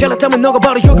네가 그리 잘났다면 너가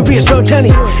바로 여기 위에 설 테니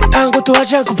아무것도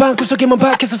하지 않고 방구석에만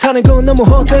박혀서 사는 건 너무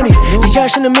헛되니 네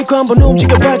자신을 믿고 한번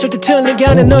움직여봐 절대 틀린 게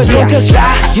아니야 너의 선택지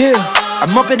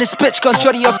I'm up in this bitch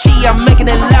건조리 없지 I'm making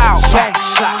it loud yeah.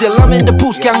 Still I'm in the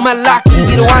booth 그냥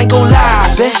말라끼기로 I ain't gon'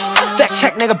 lie bitch Fact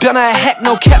check 내가 변화의 핵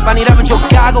no cap 아니라면 좀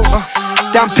까고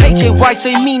다음 페이지에 와있어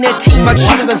이미 내 팀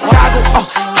맞추는 건 사고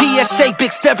PSA big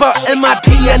stepper in my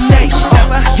DNA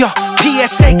Yo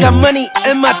PSA got money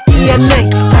in my DNA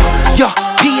Yo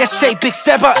PSA big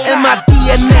stepper in my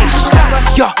DNA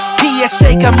Yo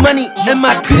PSA got money in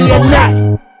my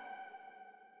DNA